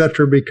states,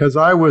 etc., because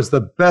I was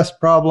the best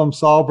problem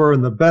solver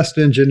and the best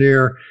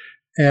engineer,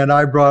 and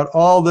I brought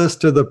all this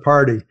to the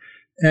party."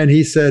 And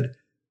he said,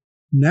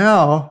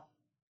 I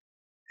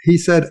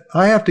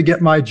have to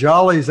get my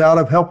jollies out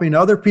of helping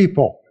other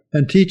people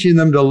and teaching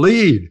them to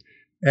lead.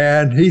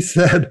 And he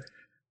said,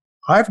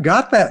 I've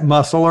got that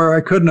muscle or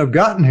I couldn't have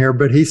gotten here.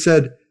 But he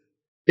said,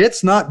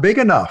 it's not big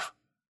enough.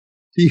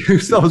 He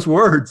used those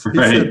words.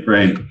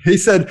 He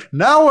said,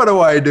 now what do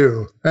I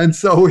do? And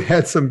so we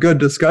had some good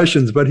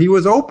discussions, but he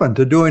was open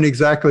to doing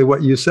exactly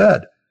what you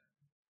said,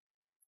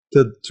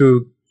 to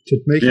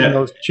making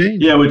those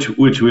changes. Yeah,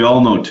 which we all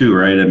know too,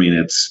 right? I mean,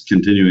 it's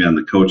continuing on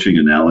the coaching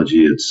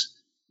analogy. It's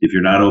if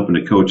you're not open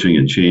to coaching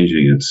and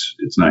changing,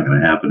 it's not going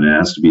to happen. It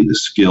has to be the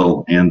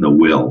skill and the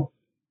will.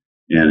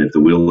 And if the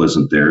will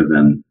isn't there,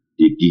 then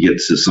you get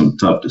to some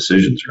tough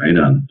decisions, right?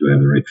 On do I have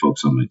the right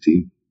folks on my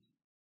team?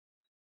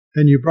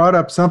 And you brought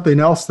up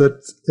something else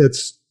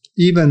it's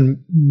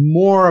even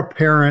more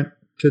apparent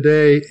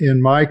today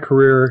in my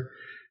career.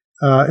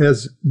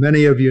 As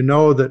many of you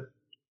know, that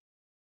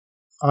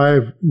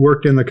I've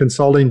worked in the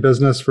consulting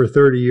business for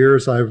 30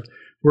 years. I've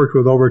worked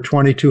with over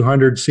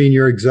 2,200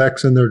 senior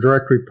execs and their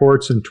direct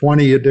reports in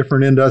 20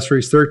 different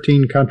industries,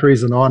 13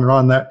 countries, and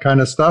on, that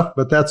kind of stuff.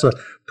 But that's a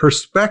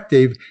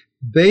perspective.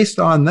 Based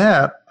on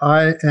that,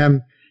 I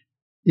am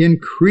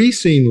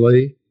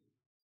increasingly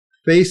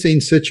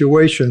facing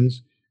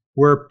situations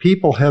where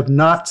people have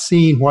not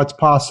seen what's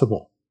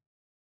possible.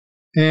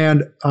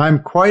 And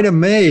I'm quite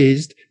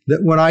amazed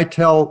that when I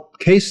tell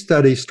case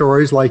study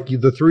stories like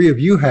the three of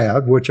you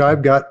have, which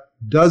I've got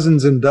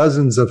dozens and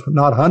dozens of,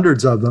 not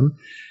hundreds of them,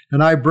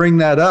 and I bring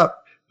that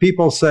up,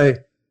 people say,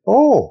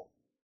 oh,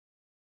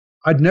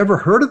 I'd never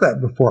heard of that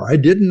before. I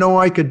didn't know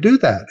I could do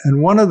that.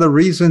 And one of the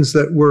reasons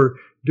that we're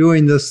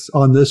doing this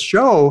on this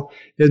show,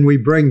 and we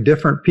bring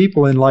different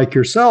people in like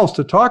yourselves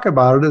to talk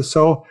about it, is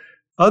so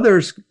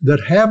others that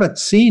haven't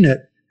seen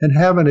it and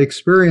haven't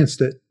experienced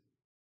it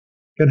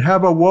can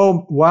have a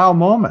wow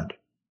moment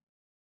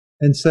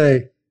and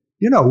say,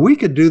 we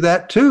could do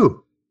that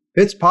too.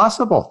 It's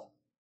possible.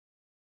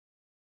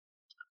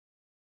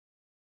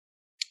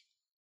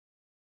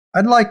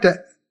 I'd like to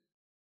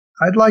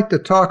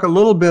talk a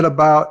little bit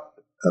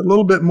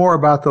more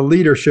about the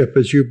leadership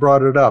as you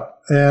brought it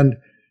up. And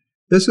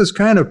this is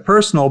kind of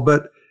personal,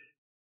 but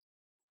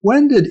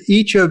when did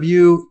each of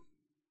you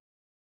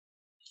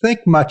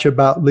think much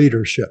about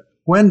leadership?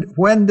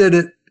 When did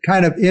it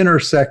kind of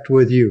intersect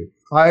with you?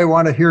 I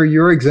want to hear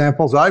your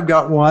examples. I've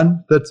got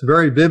one that's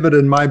very vivid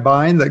in my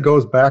mind that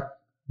goes back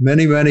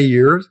many, many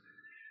years.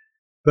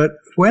 But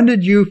when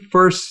did you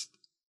first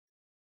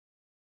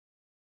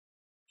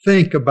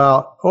think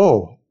about,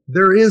 oh,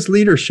 there is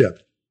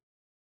leadership?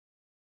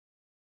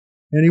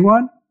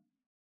 Anyone?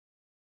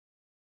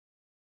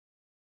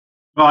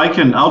 Well,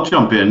 I'll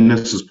jump in.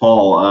 This is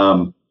Paul.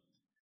 I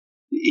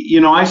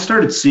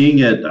started seeing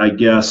it, I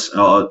guess,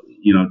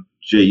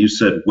 Jay, you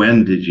said,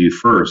 when did you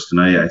first?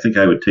 And I think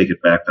I would take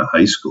it back to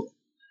high school,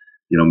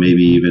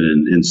 maybe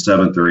even in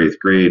 7th or 8th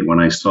grade, when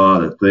I saw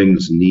that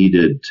things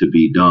needed to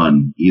be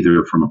done,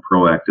 either from a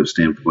proactive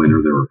standpoint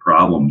or there were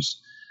problems.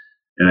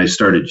 And I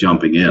started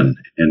jumping in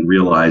and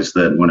realized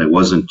that when I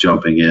wasn't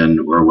jumping in,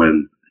 or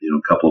when,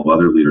 a couple of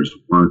other leaders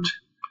weren't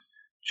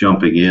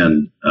jumping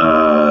in,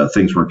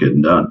 things weren't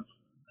getting done.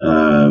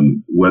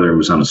 Whether it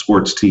was on a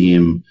sports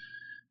team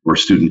or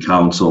student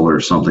council or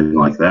something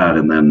like that.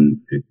 And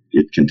then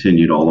it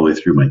continued all the way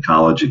through my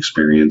college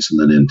experience and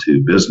then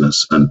into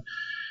business. And,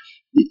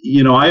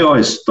 I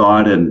always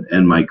thought,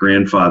 and my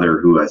grandfather,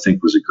 who I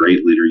think was a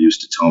great leader,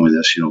 used to tell me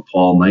this,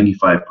 Paul,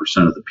 95%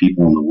 of the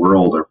people in the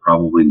world are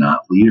probably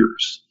not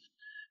leaders.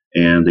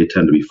 And they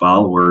tend to be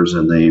followers,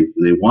 and they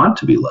want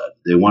to be led.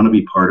 They want to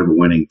be part of a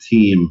winning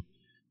team.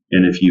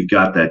 And if you've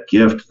got that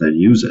gift, then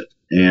use it.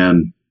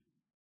 And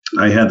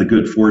I had the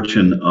good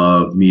fortune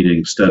of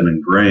meeting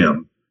Stedman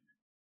Graham,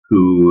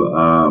 who,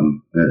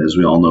 as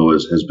we all know,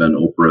 has been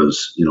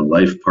Oprah's,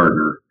 life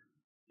partner.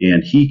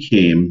 And he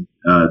came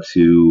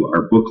to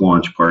our book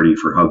launch party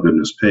for How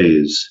Goodness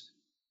Pays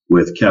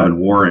with Kevin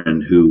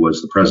Warren, who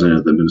was the president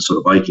of the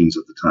Minnesota Vikings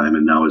at the time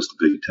and now is the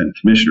Big Ten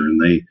commissioner. And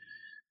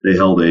they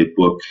held a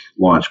book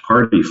launch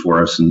party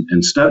for us.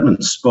 And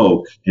Stedman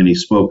spoke, and he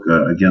spoke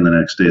again the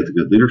next day at the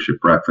Good Leadership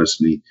Breakfast.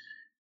 And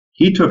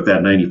he took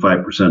that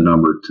 95%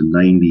 number to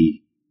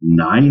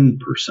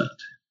 99%.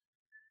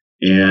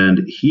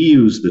 And he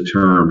used the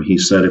term, he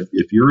said,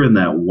 if you're in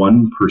that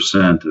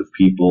 1% of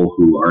people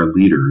who are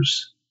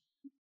leaders,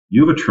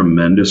 you have a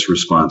tremendous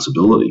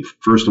responsibility.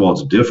 First of all,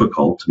 it's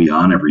difficult to be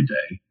on every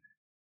day,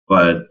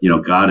 but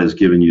God has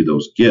given you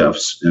those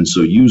gifts, and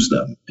so use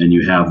them, and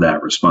you have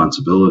that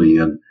responsibility.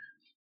 And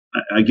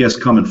I guess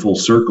coming full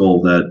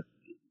circle that,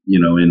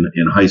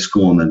 in high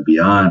school and then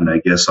beyond, I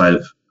guess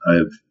I've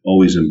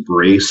always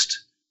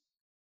embraced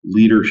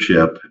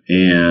leadership,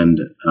 and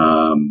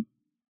I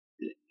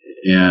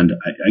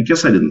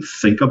guess I didn't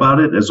think about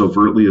it as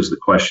overtly as the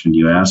question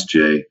you asked,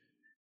 Jay,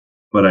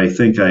 but I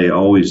think I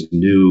always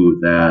knew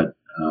that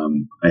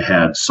I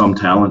had some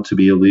talent to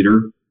be a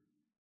leader,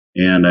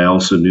 and I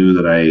also knew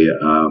that I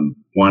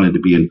wanted to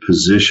be in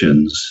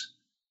positions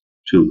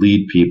to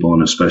lead people,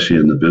 and especially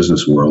in the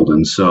business world.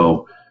 And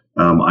so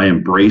I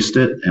embraced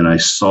it, and I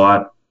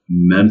sought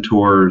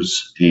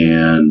mentors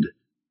and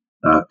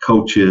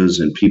coaches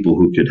and people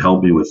who could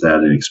help me with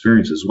that and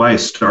experiences. Why I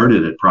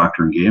started at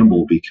Procter &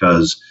 Gamble,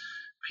 because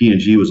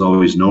P&G was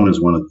always known as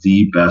one of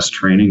the best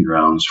training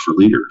grounds for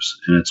leaders.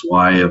 And it's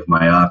why of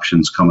my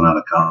options coming out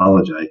of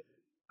college,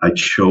 I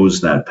chose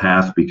that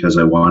path because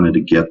I wanted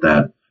to get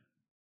that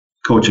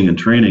coaching and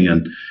training.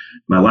 And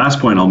my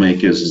last point I'll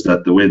make is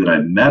that the way that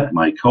I met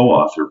my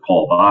co-author,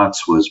 Paul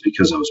Botts, was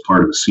because I was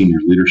part of a senior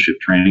leadership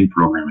training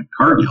program at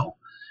Cargill,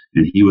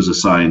 and he was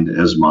assigned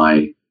as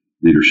my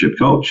leadership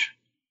coach.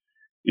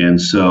 And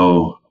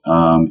so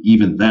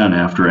even then,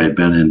 after I had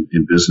been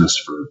in business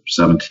for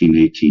 17,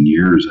 18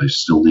 years, I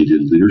still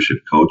needed a leadership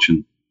coach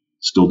and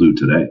still do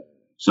today.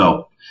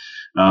 So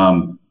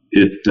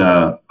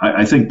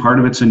I think part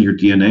of it's in your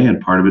DNA and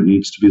part of it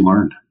needs to be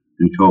learned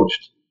and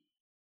coached.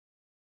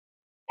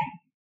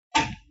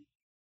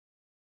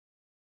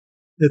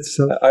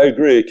 I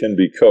agree it can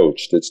be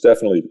coached. It's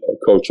definitely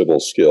a coachable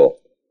skill.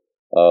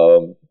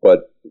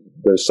 But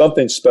there's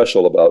something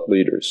special about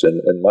leaders.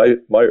 And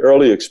my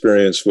early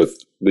experience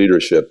with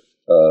leadership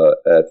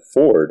at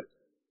Ford,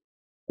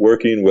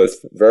 working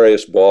with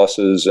various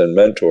bosses and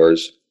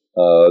mentors,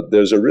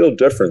 there's a real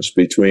difference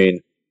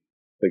between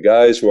the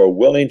guys who are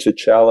willing to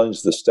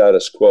challenge the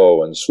status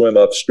quo and swim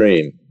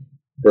upstream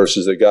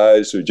versus the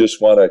guys who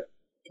just want to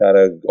kind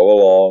of go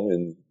along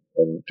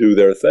and do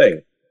their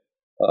thing.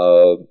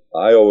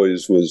 I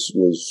always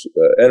was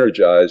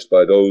energized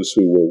by those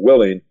who were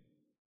willing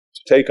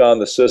to take on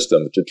the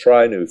system, to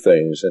try new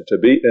things, and to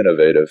be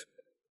innovative,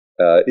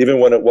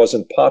 even when it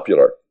wasn't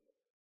popular.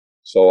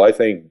 So I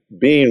think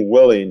being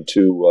willing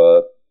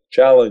to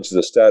challenge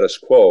the status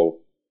quo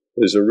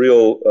is a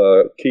real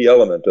key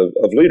element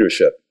of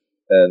leadership.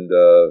 And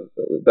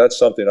that's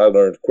something I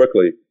learned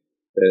quickly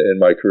in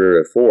my career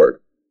at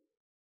Ford.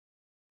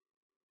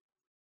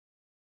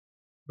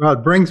 Well,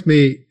 it brings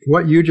me,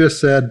 what you just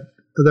said,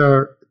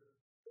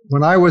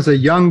 when I was a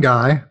young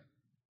guy,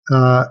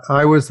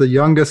 I was the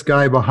youngest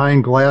guy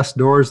behind glass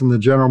doors in the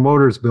General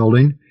Motors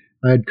building.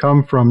 I had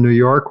come from New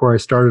York, where I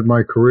started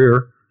my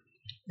career.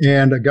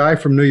 And a guy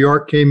from New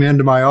York came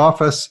into my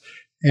office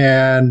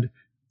and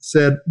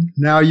said,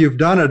 "Now you've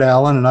done it,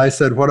 Alan." And I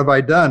said, "What have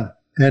I done?"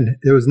 And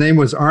his name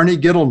was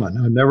Arnie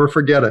Gittleman. I'll never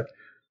forget it.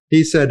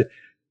 He said,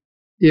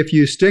 "If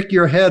you stick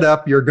your head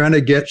up, you're going to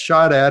get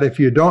shot at. If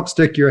you don't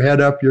stick your head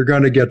up, you're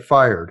going to get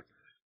fired."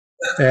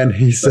 And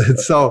he said,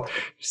 so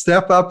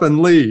step up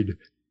and lead.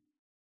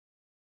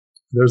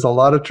 There's a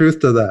lot of truth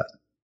to that.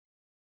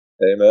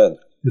 Amen.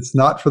 It's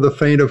not for the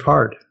faint of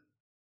heart.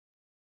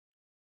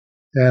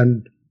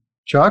 And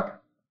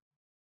Chuck?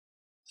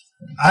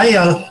 I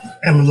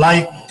am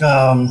like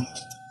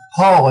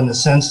Paul in the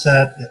sense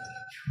that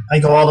I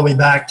go all the way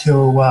back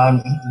to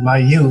my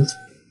youth,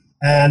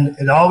 and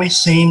it always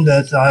seemed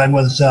that I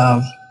was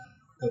the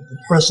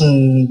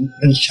person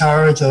in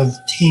charge of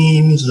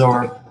teams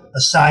or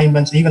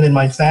assignments, even in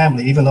my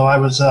family. Even though I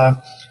was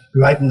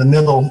right in the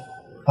middle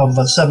of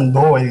 7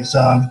 boys,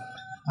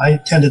 I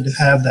tended to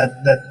have that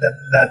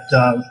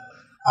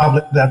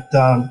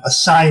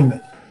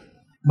assignment.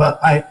 But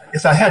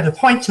if I had to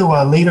point to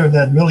a leader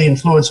that really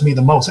influenced me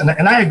the most, and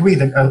I agree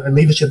that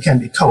leadership can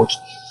be coached,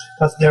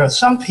 but there are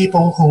some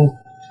people who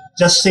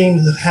just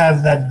seem to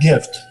have that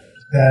gift.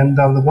 And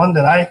the one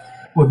that I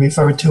would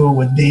refer to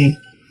would be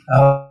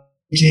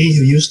G,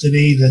 who used to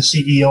be the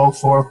CEO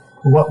for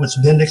what was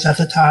Bendix at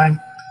the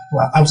time.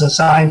 Well, I was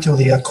assigned to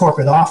the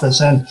corporate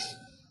office, and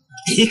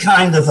he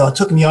kind of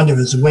took me under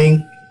his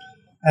wing,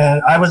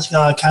 and I was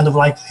kind of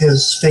like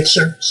his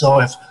fixer. So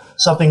if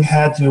something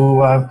had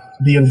to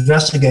be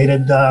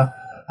investigated,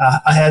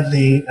 I had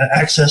the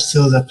access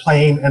to the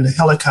plane and the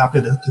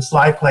helicopter to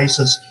fly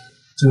places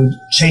to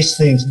chase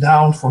things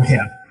down for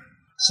him.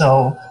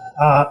 So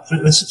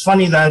it was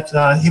funny that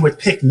he would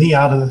pick me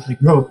out of the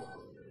group.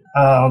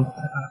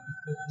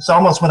 It's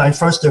almost when I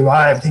first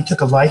arrived, he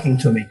took a liking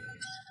to me.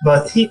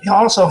 But he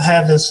also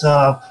had this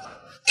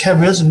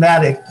charisma,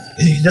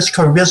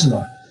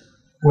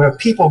 where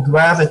people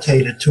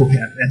gravitated to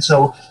him. And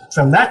so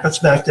from that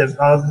perspective,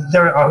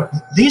 there are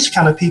these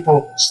kind of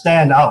people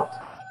stand out.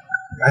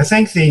 I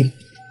think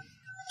the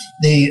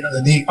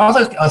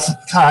other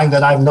kind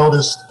that I've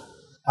noticed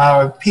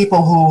are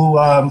people who,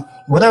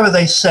 whatever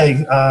they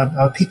say,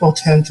 people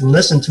tend to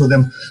listen to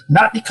them,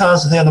 not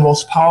because they're the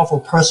most powerful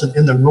person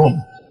in the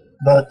room,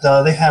 but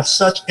they have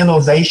such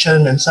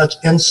innovation and such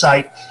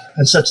insight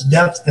and such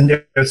depth in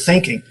their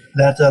thinking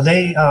that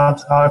they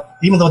are,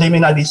 even though they may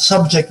not be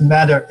subject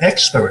matter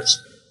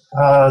experts,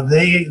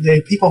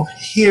 people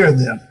hear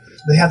them.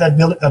 They have that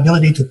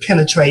ability to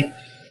penetrate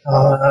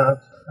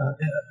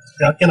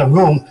in a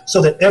room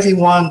so that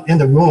everyone in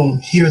the room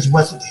hears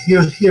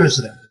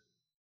them.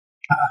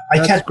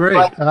 That's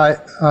great.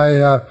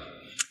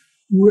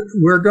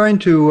 We're going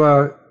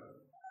to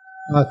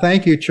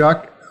thank you,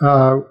 Chuck.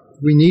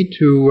 We need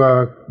to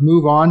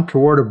move on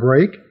toward a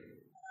break,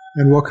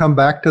 and we'll come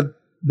back to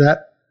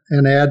that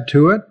and add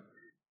to it.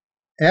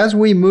 As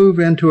we move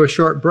into a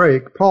short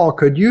break, Paul,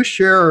 could you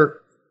share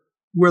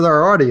with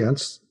our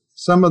audience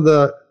some of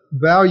the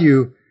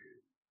value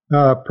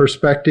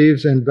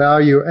perspectives and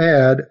value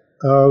add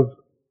of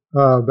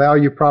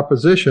value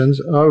propositions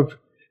of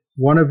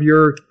one of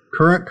your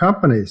current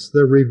companies,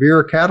 the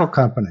Revere Cattle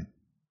Company?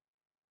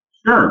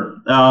 Sure.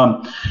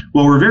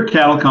 Well, Revere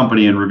Cattle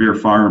Company and Revere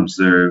Farms,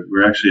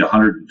 we're actually a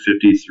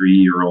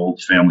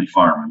 153-year-old family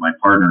farm, and my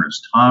partner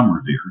is Tom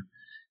Revere.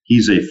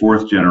 He's a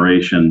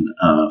fourth-generation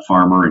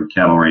farmer and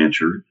cattle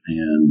rancher,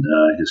 and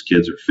his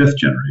kids are fifth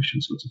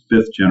generation. So it's a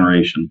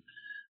fifth-generation,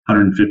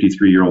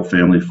 153-year-old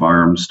family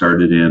farm,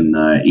 started in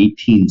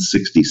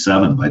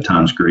 1867 by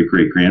Tom's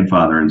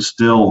great-great-grandfather, and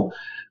still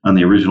on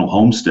the original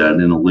homestead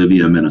in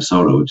Olivia,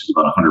 Minnesota, which is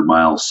about 100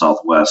 miles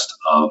southwest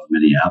of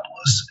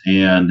Minneapolis.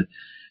 And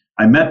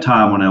I met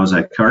Tom when I was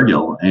at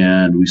Cargill,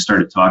 and we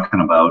started talking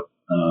about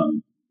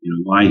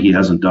why he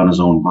hasn't done his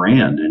own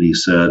brand. And he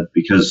said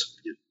because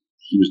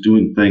he was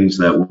doing things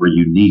that were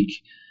unique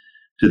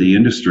to the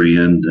industry.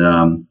 And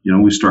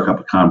we struck up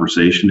a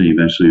conversation, and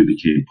eventually we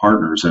became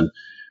partners. And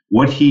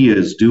what he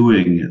is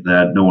doing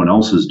that no one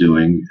else is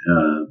doing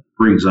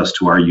brings us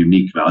to our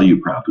unique value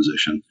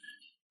proposition,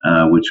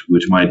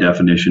 which my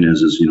definition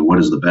is what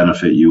is the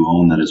benefit you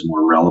own that is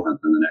more relevant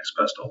than the next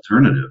best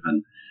alternative.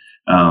 And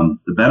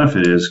the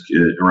benefit is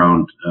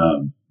around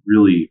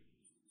really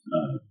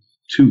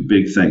two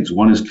big things.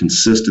 One is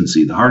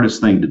consistency. The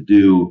hardest thing to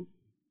do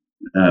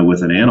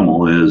with an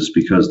animal is,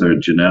 because their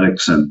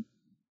genetics and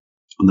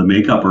the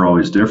makeup are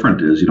always different,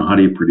 is, how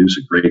do you produce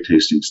a great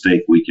tasting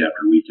steak week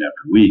after week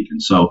after week?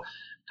 And so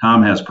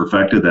Tom has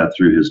perfected that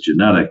through his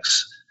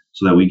genetics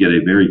so that we get a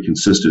very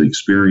consistent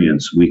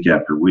experience week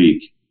after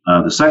week.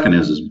 The second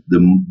is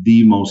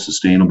the most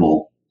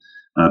sustainable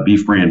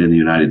beef brand in the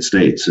United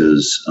States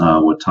is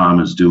what Tom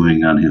is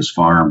doing on his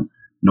farm.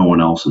 No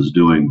one else is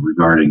doing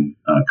regarding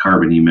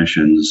carbon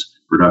emissions,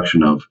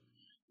 reduction of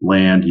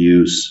land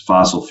use,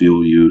 fossil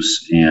fuel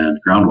use, and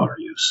groundwater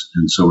use.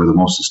 And so we're the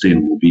most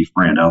sustainable beef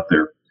brand out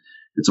there.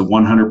 It's a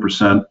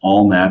 100%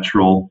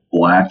 all-natural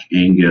Black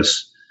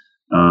Angus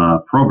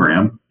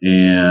program,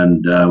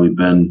 and we've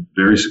been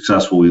very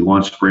successful. We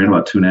launched the brand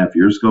about 2.5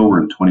 years ago. We're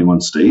in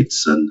 21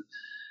 states and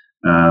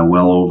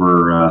well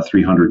over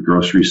 300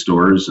 grocery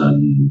stores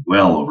and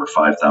well over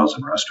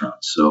 5,000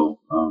 restaurants. So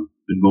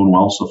been going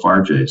well so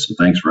far, Jay. So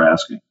thanks for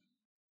asking.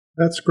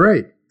 That's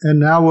great. And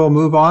now we'll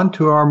move on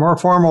to our more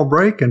formal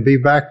break and be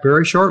back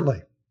very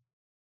shortly.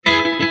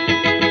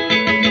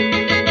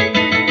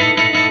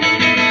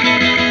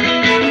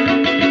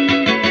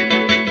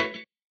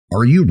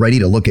 Are you ready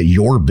to look at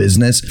your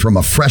business from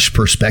a fresh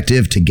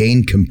perspective to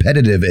gain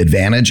competitive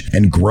advantage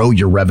and grow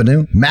your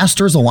revenue?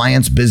 Masters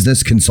Alliance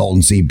Business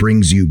Consultancy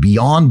brings you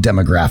beyond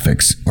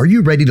demographics. Are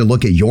you ready to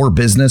look at your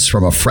business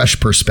from a fresh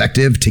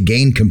perspective to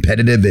gain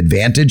competitive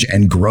advantage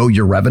and grow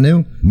your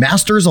revenue?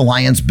 Masters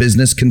Alliance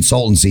Business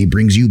Consultancy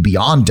brings you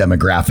beyond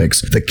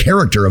demographics, the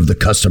character of the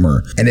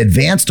customer, an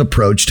advanced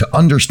approach to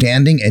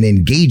understanding and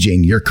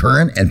engaging your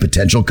current and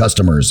potential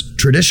customers.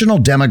 Traditional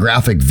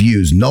demographic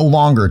views no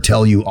longer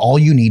tell you all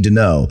you need to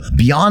know.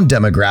 Beyond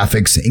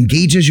demographics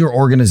engages your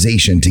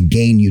organization to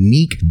gain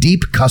unique,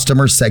 deep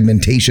customer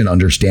segmentation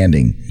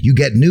understanding. You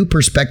get new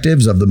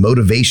perspectives of the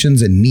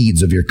motivations and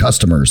needs of your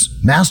customers.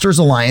 Masters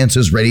Alliance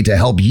is ready to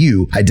help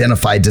you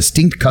identify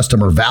distinct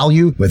customer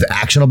value with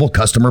actionable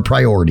customer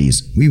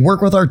priorities. We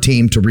work with our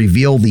team to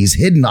reveal these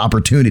hidden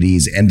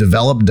opportunities and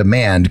develop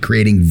demand,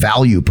 creating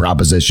value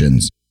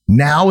propositions.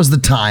 Now is the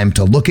time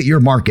to look at your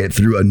market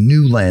through a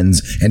new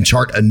lens and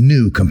chart a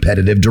new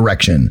competitive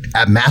direction.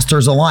 At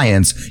Masters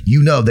Alliance,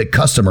 you know that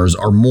customers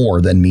are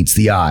more than meets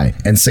the eye,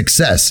 and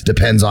success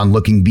depends on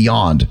looking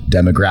beyond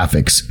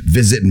demographics.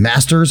 Visit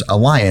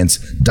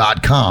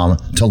mastersalliance.com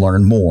to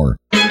learn more.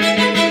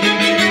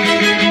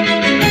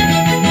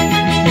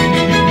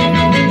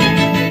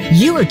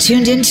 You are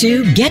tuned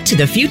into Get to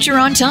the Future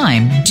on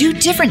Time, Do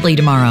Differently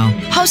Tomorrow,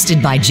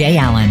 hosted by Jay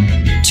Allen.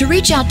 To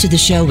reach out to the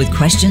show with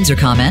questions or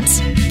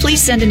comments,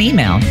 please send an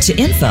email to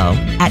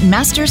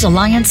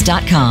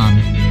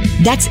info@mastersalliance.com.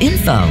 That's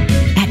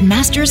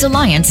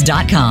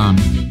info@mastersalliance.com.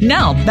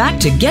 Now back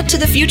to Get to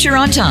the Future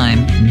on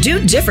Time, Do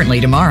Differently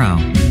Tomorrow.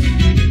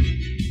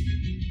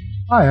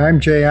 Hi, I'm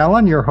Jay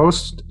Allen, your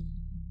host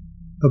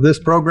of this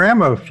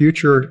program of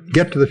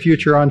Get to the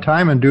Future on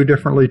Time and Do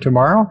Differently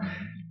Tomorrow.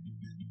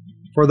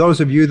 For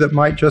those of you that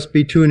might just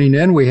be tuning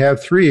in, we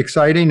have three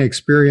exciting,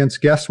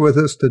 experienced guests with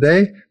us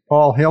today: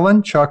 Paul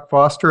Hillen, Chuck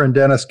Foster, and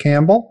Dennis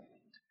Campbell.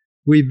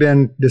 We've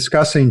been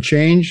discussing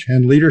change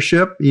and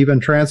leadership, even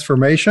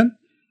transformation.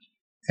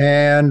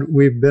 And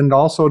we've been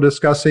also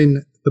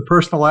discussing the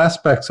personal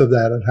aspects of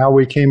that and how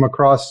we came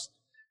across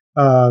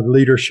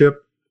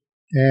leadership.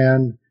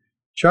 And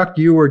Chuck,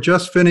 you were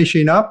just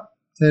finishing up.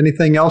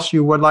 Anything else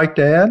you would like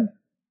to add?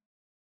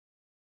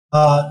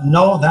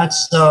 No,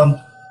 that's...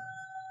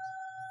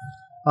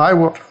 I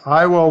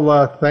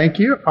will. Thank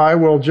you. I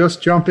will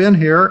just jump in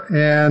here.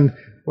 And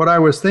what I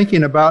was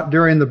thinking about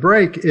during the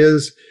break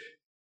is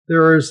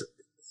there's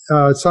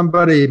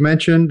somebody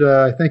mentioned,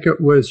 I think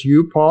it was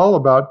you, Paul,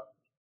 about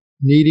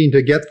needing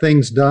to get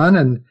things done.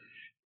 And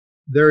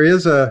there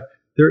are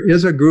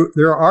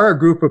a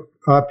group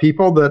of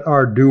people that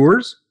are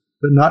doers,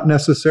 but not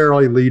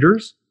necessarily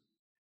leaders.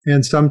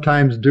 And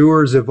sometimes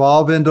doers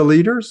evolve into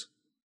leaders.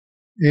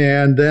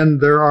 And then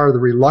there are the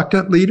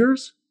reluctant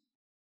leaders.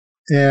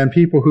 And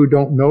people who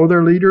don't know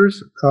their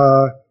leaders.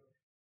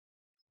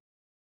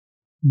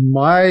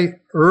 my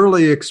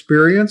early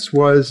experience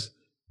was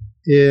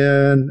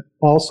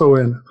also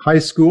in high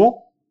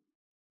school,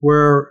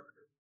 where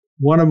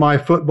one of my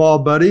football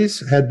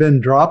buddies had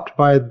been dropped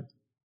by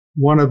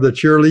one of the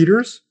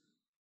cheerleaders,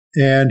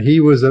 and he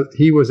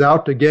was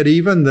out to get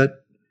even that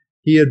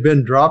he had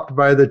been dropped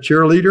by the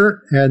cheerleader.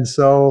 And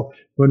so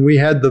when we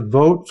had the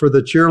vote for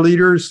the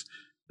cheerleaders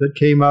that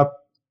came up,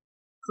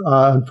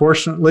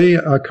 unfortunately,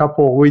 a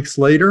couple of weeks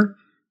later,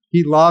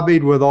 he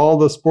lobbied with all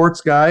the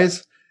sports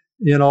guys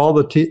in all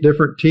the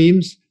different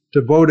teams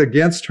to vote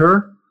against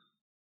her.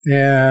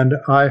 And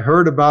I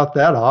heard about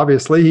that.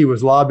 Obviously, he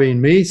was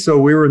lobbying me. So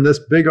we were in this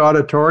big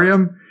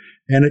auditorium,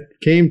 and it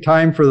came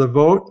time for the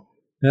vote.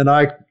 And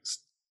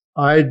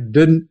I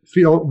didn't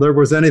feel there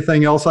was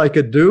anything else I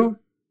could do.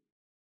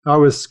 I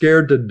was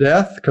scared to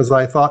death because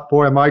I thought,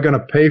 boy, am I going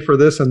to pay for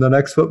this in the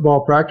next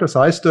football practice?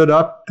 I stood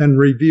up and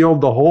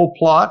revealed the whole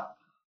plot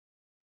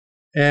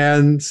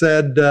and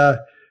said,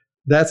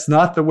 that's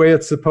not the way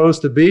it's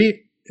supposed to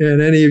be.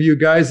 And any of you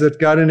guys that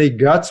got any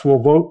guts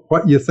will vote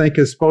what you think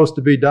is supposed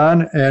to be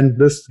done. And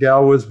this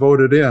gal was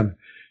voted in.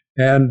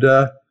 And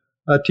a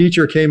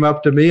teacher came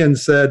up to me and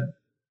said,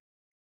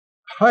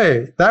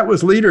 hey, that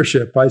was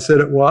leadership. I said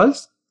it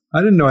was.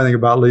 I didn't know anything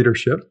about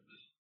leadership.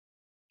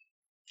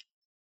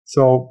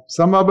 So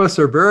some of us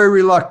are very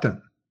reluctant.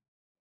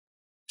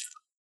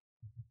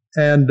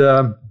 And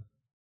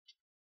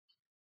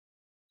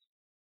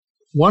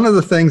one of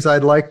the things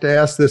I'd like to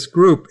ask this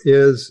group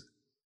is,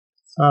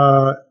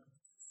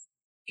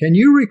 can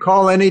you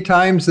recall any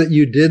times that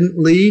you didn't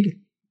lead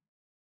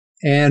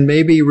and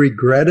maybe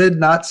regretted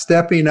not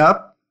stepping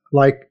up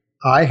like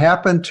I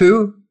happened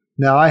to?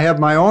 Now, I have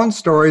my own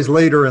stories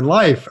later in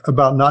life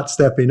about not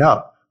stepping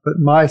up, but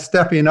my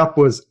stepping up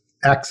was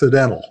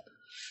accidental.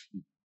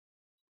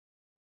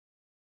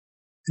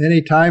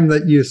 Any time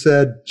that you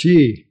said,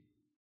 gee,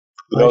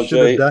 I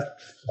should have done.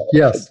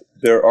 Yes.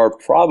 There are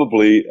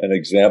probably an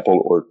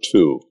example or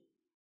two,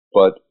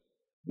 but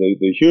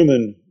the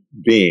human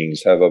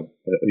beings have a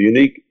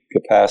unique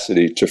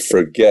capacity to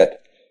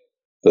forget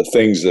the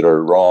things that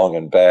are wrong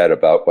and bad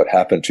about what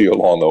happened to you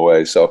along the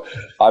way. So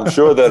I'm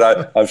sure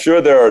that I'm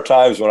sure there are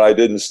times when I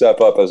didn't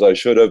step up as I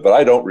should have, but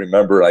I don't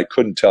remember. I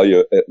couldn't tell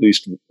you at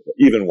least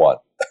even one.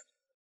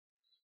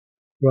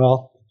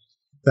 Well,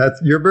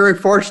 you're very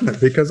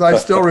fortunate because I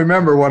still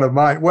remember one of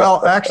mine.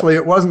 Well, actually,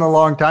 it wasn't a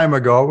long time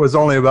ago. It was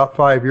only about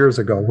 5 years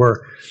ago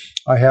where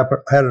I had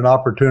an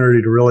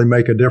opportunity to really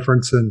make a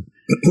difference,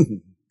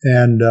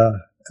 and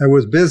I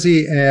was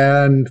busy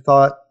and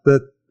thought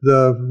that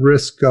the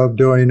risk of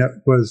doing it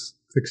was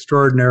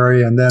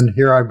extraordinary. And then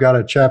here I've got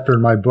a chapter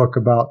in my book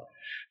about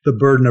the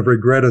burden of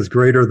regret is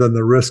greater than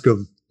the risk of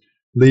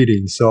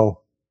leading.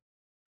 So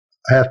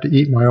I have to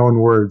eat my own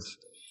words.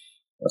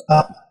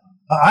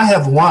 I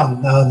have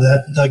one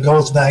that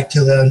goes back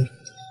to the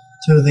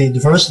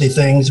diversity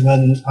things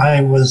when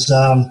I was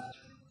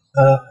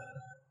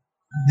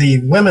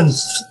the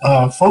women's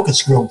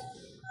focus group,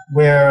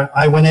 where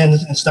I went in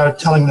and started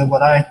telling them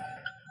what I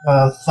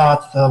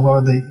thought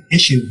were the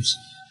issues.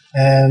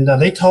 And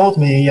they told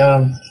me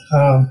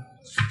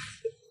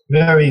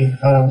very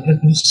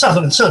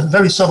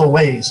very subtle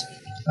ways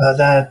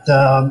that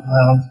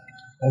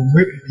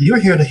you're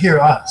here to hear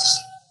us.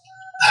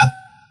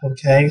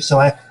 Okay, so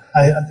I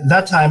at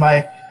that time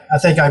I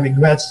think I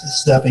regret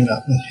stepping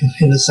up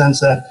in the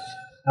sense that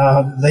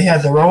they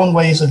had their own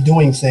ways of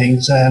doing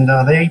things, and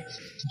they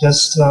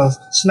just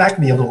smacked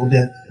me a little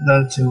bit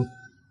to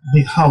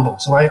be humble.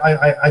 So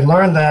I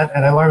learned that,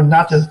 and I learned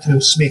not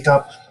to speak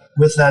up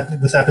with that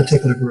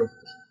particular group.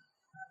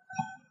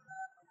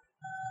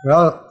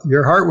 Well,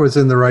 your heart was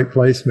in the right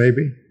place,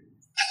 maybe.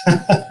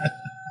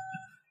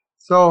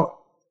 So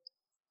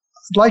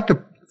I'd like to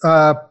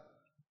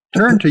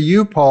turn to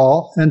you,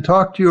 Paul, and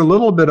talk to you a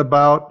little bit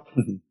about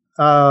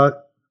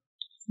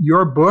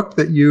your book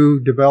that you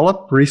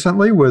developed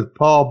recently with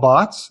Paul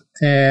Botz,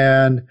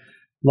 and I'd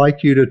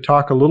like you to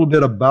talk a little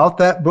bit about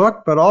that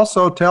book, but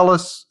also tell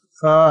us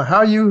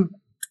how you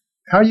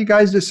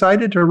guys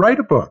decided to write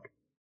a book.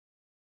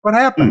 What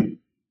happened?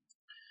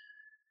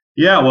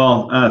 Yeah,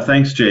 well,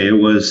 thanks, Jay.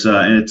 It was,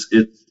 and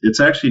it's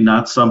actually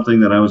not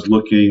something that I was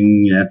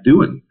looking at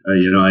doing. I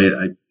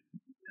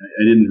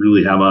didn't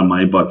really have on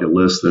my bucket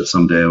list that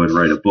someday I would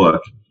write a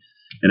book.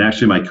 And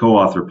actually, my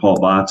co-author, Paul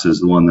Botz, is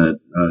the one that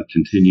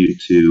continued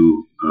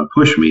to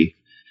push me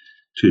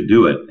to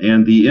do it.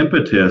 And the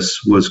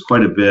impetus was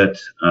quite a bit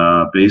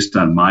based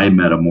on my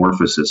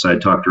metamorphosis. I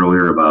talked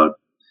earlier about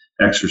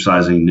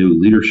exercising new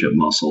leadership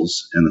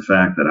muscles and the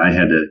fact that I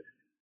had to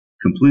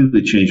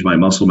completely change my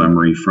muscle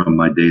memory from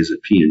my days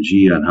at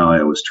P&G on how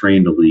I was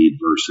trained to lead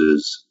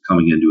versus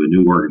coming into a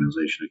new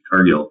organization at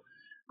Cargill,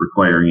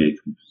 requiring a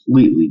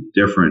completely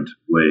different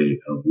way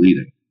of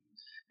leading.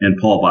 And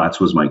Paul Botz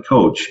was my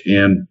coach.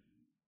 And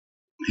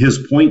his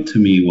point to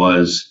me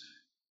was,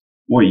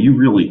 boy, you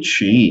really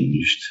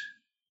changed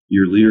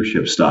your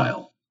leadership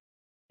style.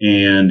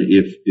 And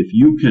if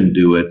you can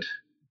do it,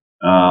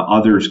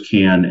 others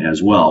can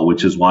as well,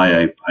 which is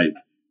why I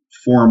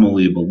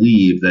formally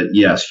believe that,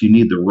 yes, you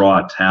need the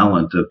raw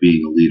talent of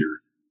being a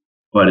leader,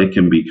 but it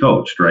can be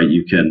coached, right?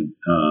 You can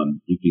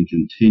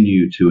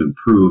continue to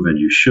improve, and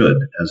you should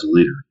as a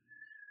leader.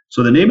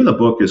 So the name of the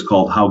book is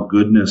called How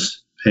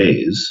Goodness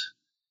Pays.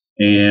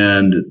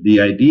 And the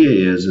idea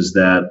is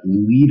that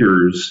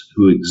leaders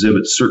who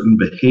exhibit certain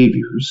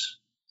behaviors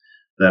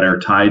that are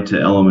tied to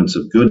elements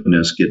of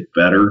goodness get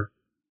better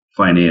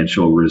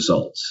financial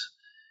results.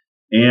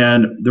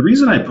 And the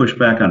reason I pushed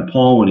back on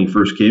Paul when he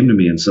first came to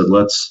me and said,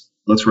 let's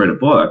write a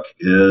book,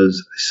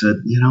 is I said,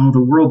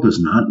 the world does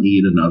not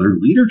need another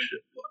leadership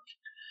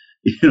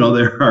book.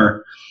 There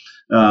are,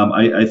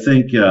 I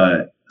think,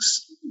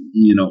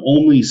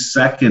 only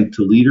second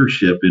to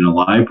leadership in a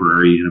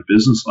library, in a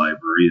business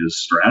library,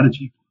 is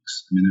strategy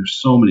books. I mean, there's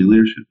so many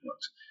leadership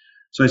books.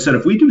 So I said,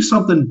 if we do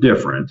something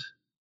different,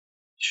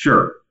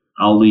 sure,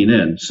 I'll lean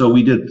in. So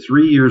we did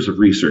 3 years of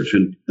research,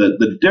 and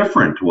the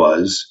different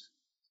was,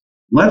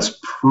 let's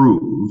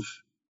prove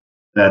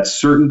that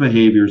certain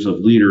behaviors of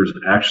leaders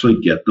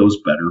actually get those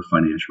better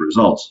financial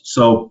results.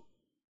 So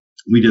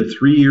we did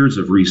 3 years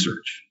of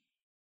research,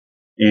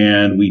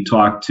 and we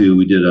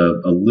did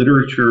a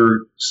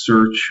literature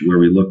search where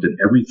we looked at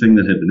everything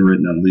that had been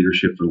written on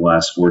leadership for the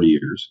last 40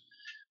 years.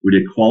 We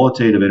did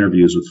qualitative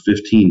interviews with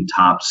 15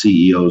 top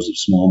CEOs of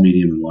small,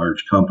 medium, and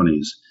large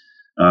companies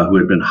who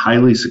had been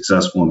highly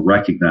successful and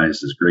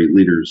recognized as great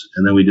leaders.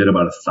 And then we did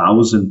about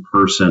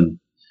 1,000-person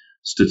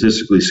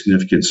statistically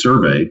significant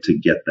survey to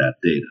get that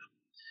data.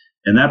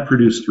 And that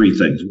produced three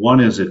things. One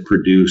is it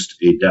produced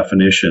a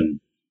definition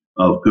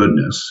of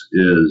goodness,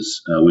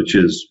 which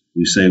is,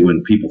 we say,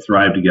 when people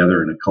thrive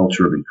together in a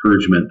culture of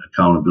encouragement,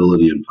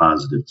 accountability, and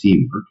positive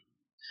teamwork.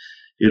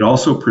 It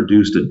also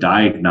produced a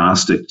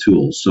diagnostic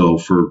tool. So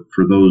for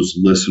those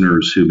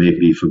listeners who may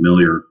be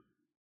familiar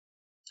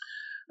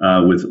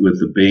with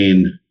the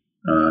Bain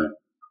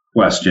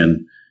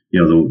question,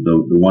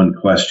 the one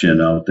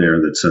question out there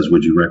that says,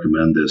 would you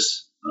recommend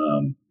this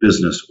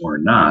business or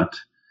not?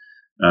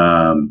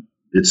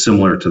 It's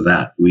similar to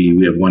that.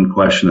 We have one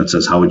question that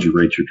says, how would you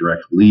rate your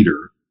direct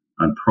leader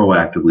on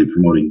proactively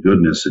promoting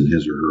goodness in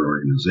his or her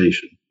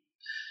organization?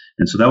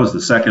 And so that was the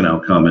second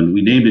outcome. And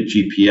we named it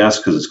GPS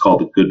because it's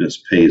called the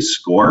Goodness Pays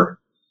Score.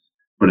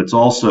 But it's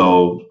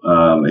also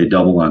a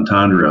double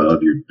entendre of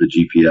the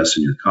GPS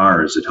in your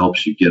car, as it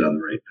helps you get on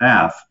the right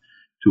path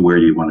to where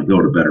you want to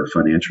go to better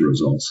financial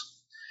results.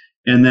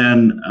 And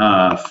then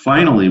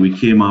finally, we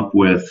came up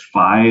with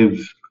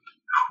 5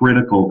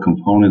 critical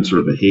components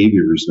or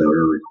behaviors that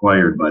are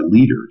required by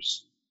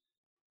leaders.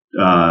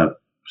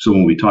 So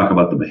when we talk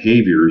about the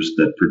behaviors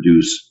that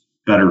produce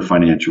better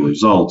financial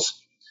results,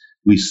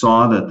 we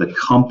saw that the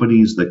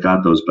companies that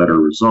got those better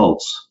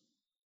results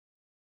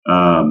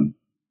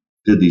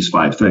did these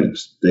 5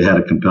 things. They had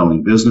a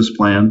compelling business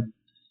plan.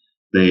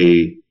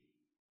 They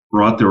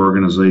brought their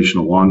organization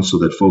along so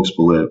that folks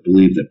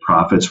believed that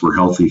profits were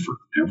healthy for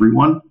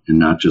everyone and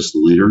not just the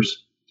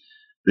leaders.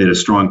 They had a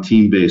strong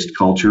team-based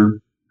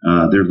culture.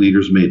 Their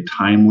leaders made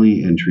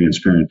timely and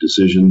transparent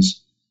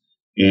decisions.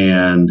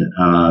 And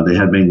they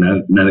had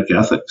magnetic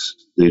ethics.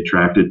 They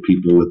attracted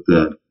people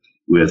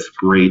with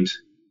great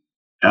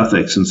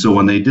ethics. And so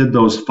when they did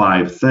those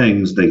 5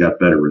 things, they got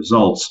better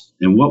results.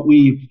 And what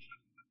we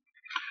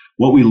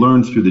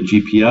learned through the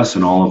GPS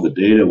and all of the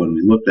data when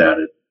we looked at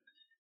it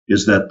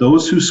is that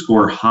those who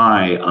score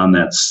high on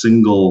that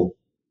single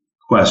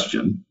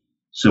question,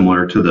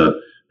 similar to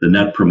the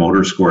Net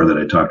Promoter Score that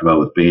I talked about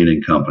with Bain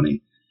and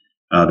Company,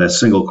 that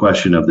single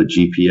question of the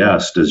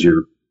GPS, does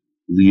your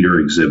leader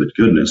exhibit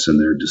goodness in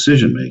their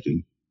decision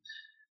making?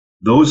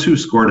 Those who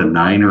scored a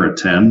 9 or a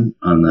 10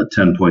 on the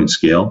 10-point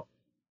scale,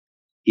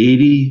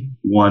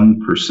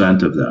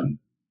 81% of them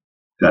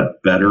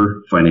got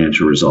better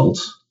financial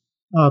results.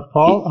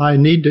 Paul, I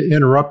need to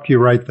interrupt you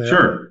right there.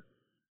 Sure.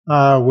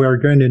 We're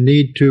going to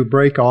need to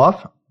break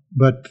off,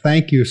 but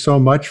thank you so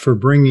much for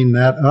bringing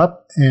that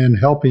up and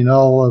helping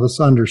all of us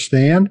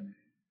understand.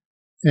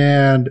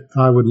 And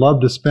I would love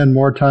to spend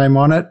more time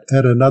on it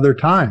at another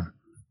time.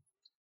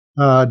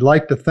 I'd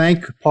like to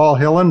thank Paul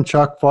Hillen,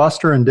 Chuck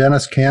Foster, and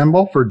Dennis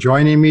Campbell for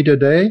joining me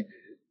today.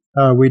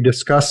 We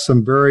discussed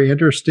some very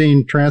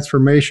interesting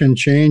transformation,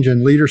 change,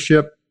 and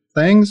leadership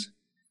things.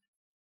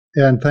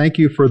 And thank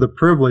you for the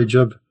privilege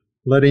of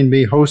letting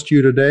me host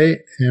you today,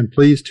 and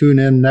please tune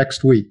in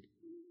next week.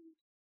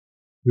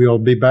 We'll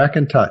be back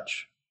in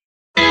touch.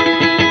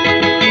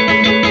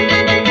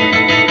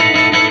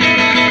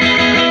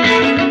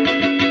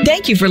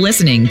 Thank you for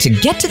listening to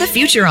Get to the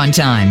Future on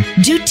Time.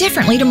 Do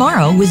differently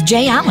tomorrow with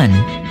Jay Allen.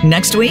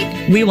 Next week,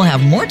 we will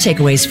have more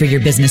takeaways for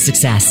your business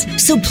success.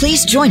 So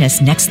please join us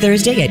next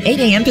Thursday at 8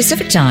 a.m.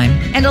 Pacific Time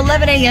and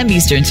 11 a.m.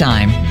 Eastern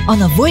Time on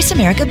the Voice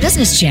America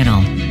Business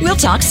Channel. We'll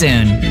talk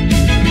soon.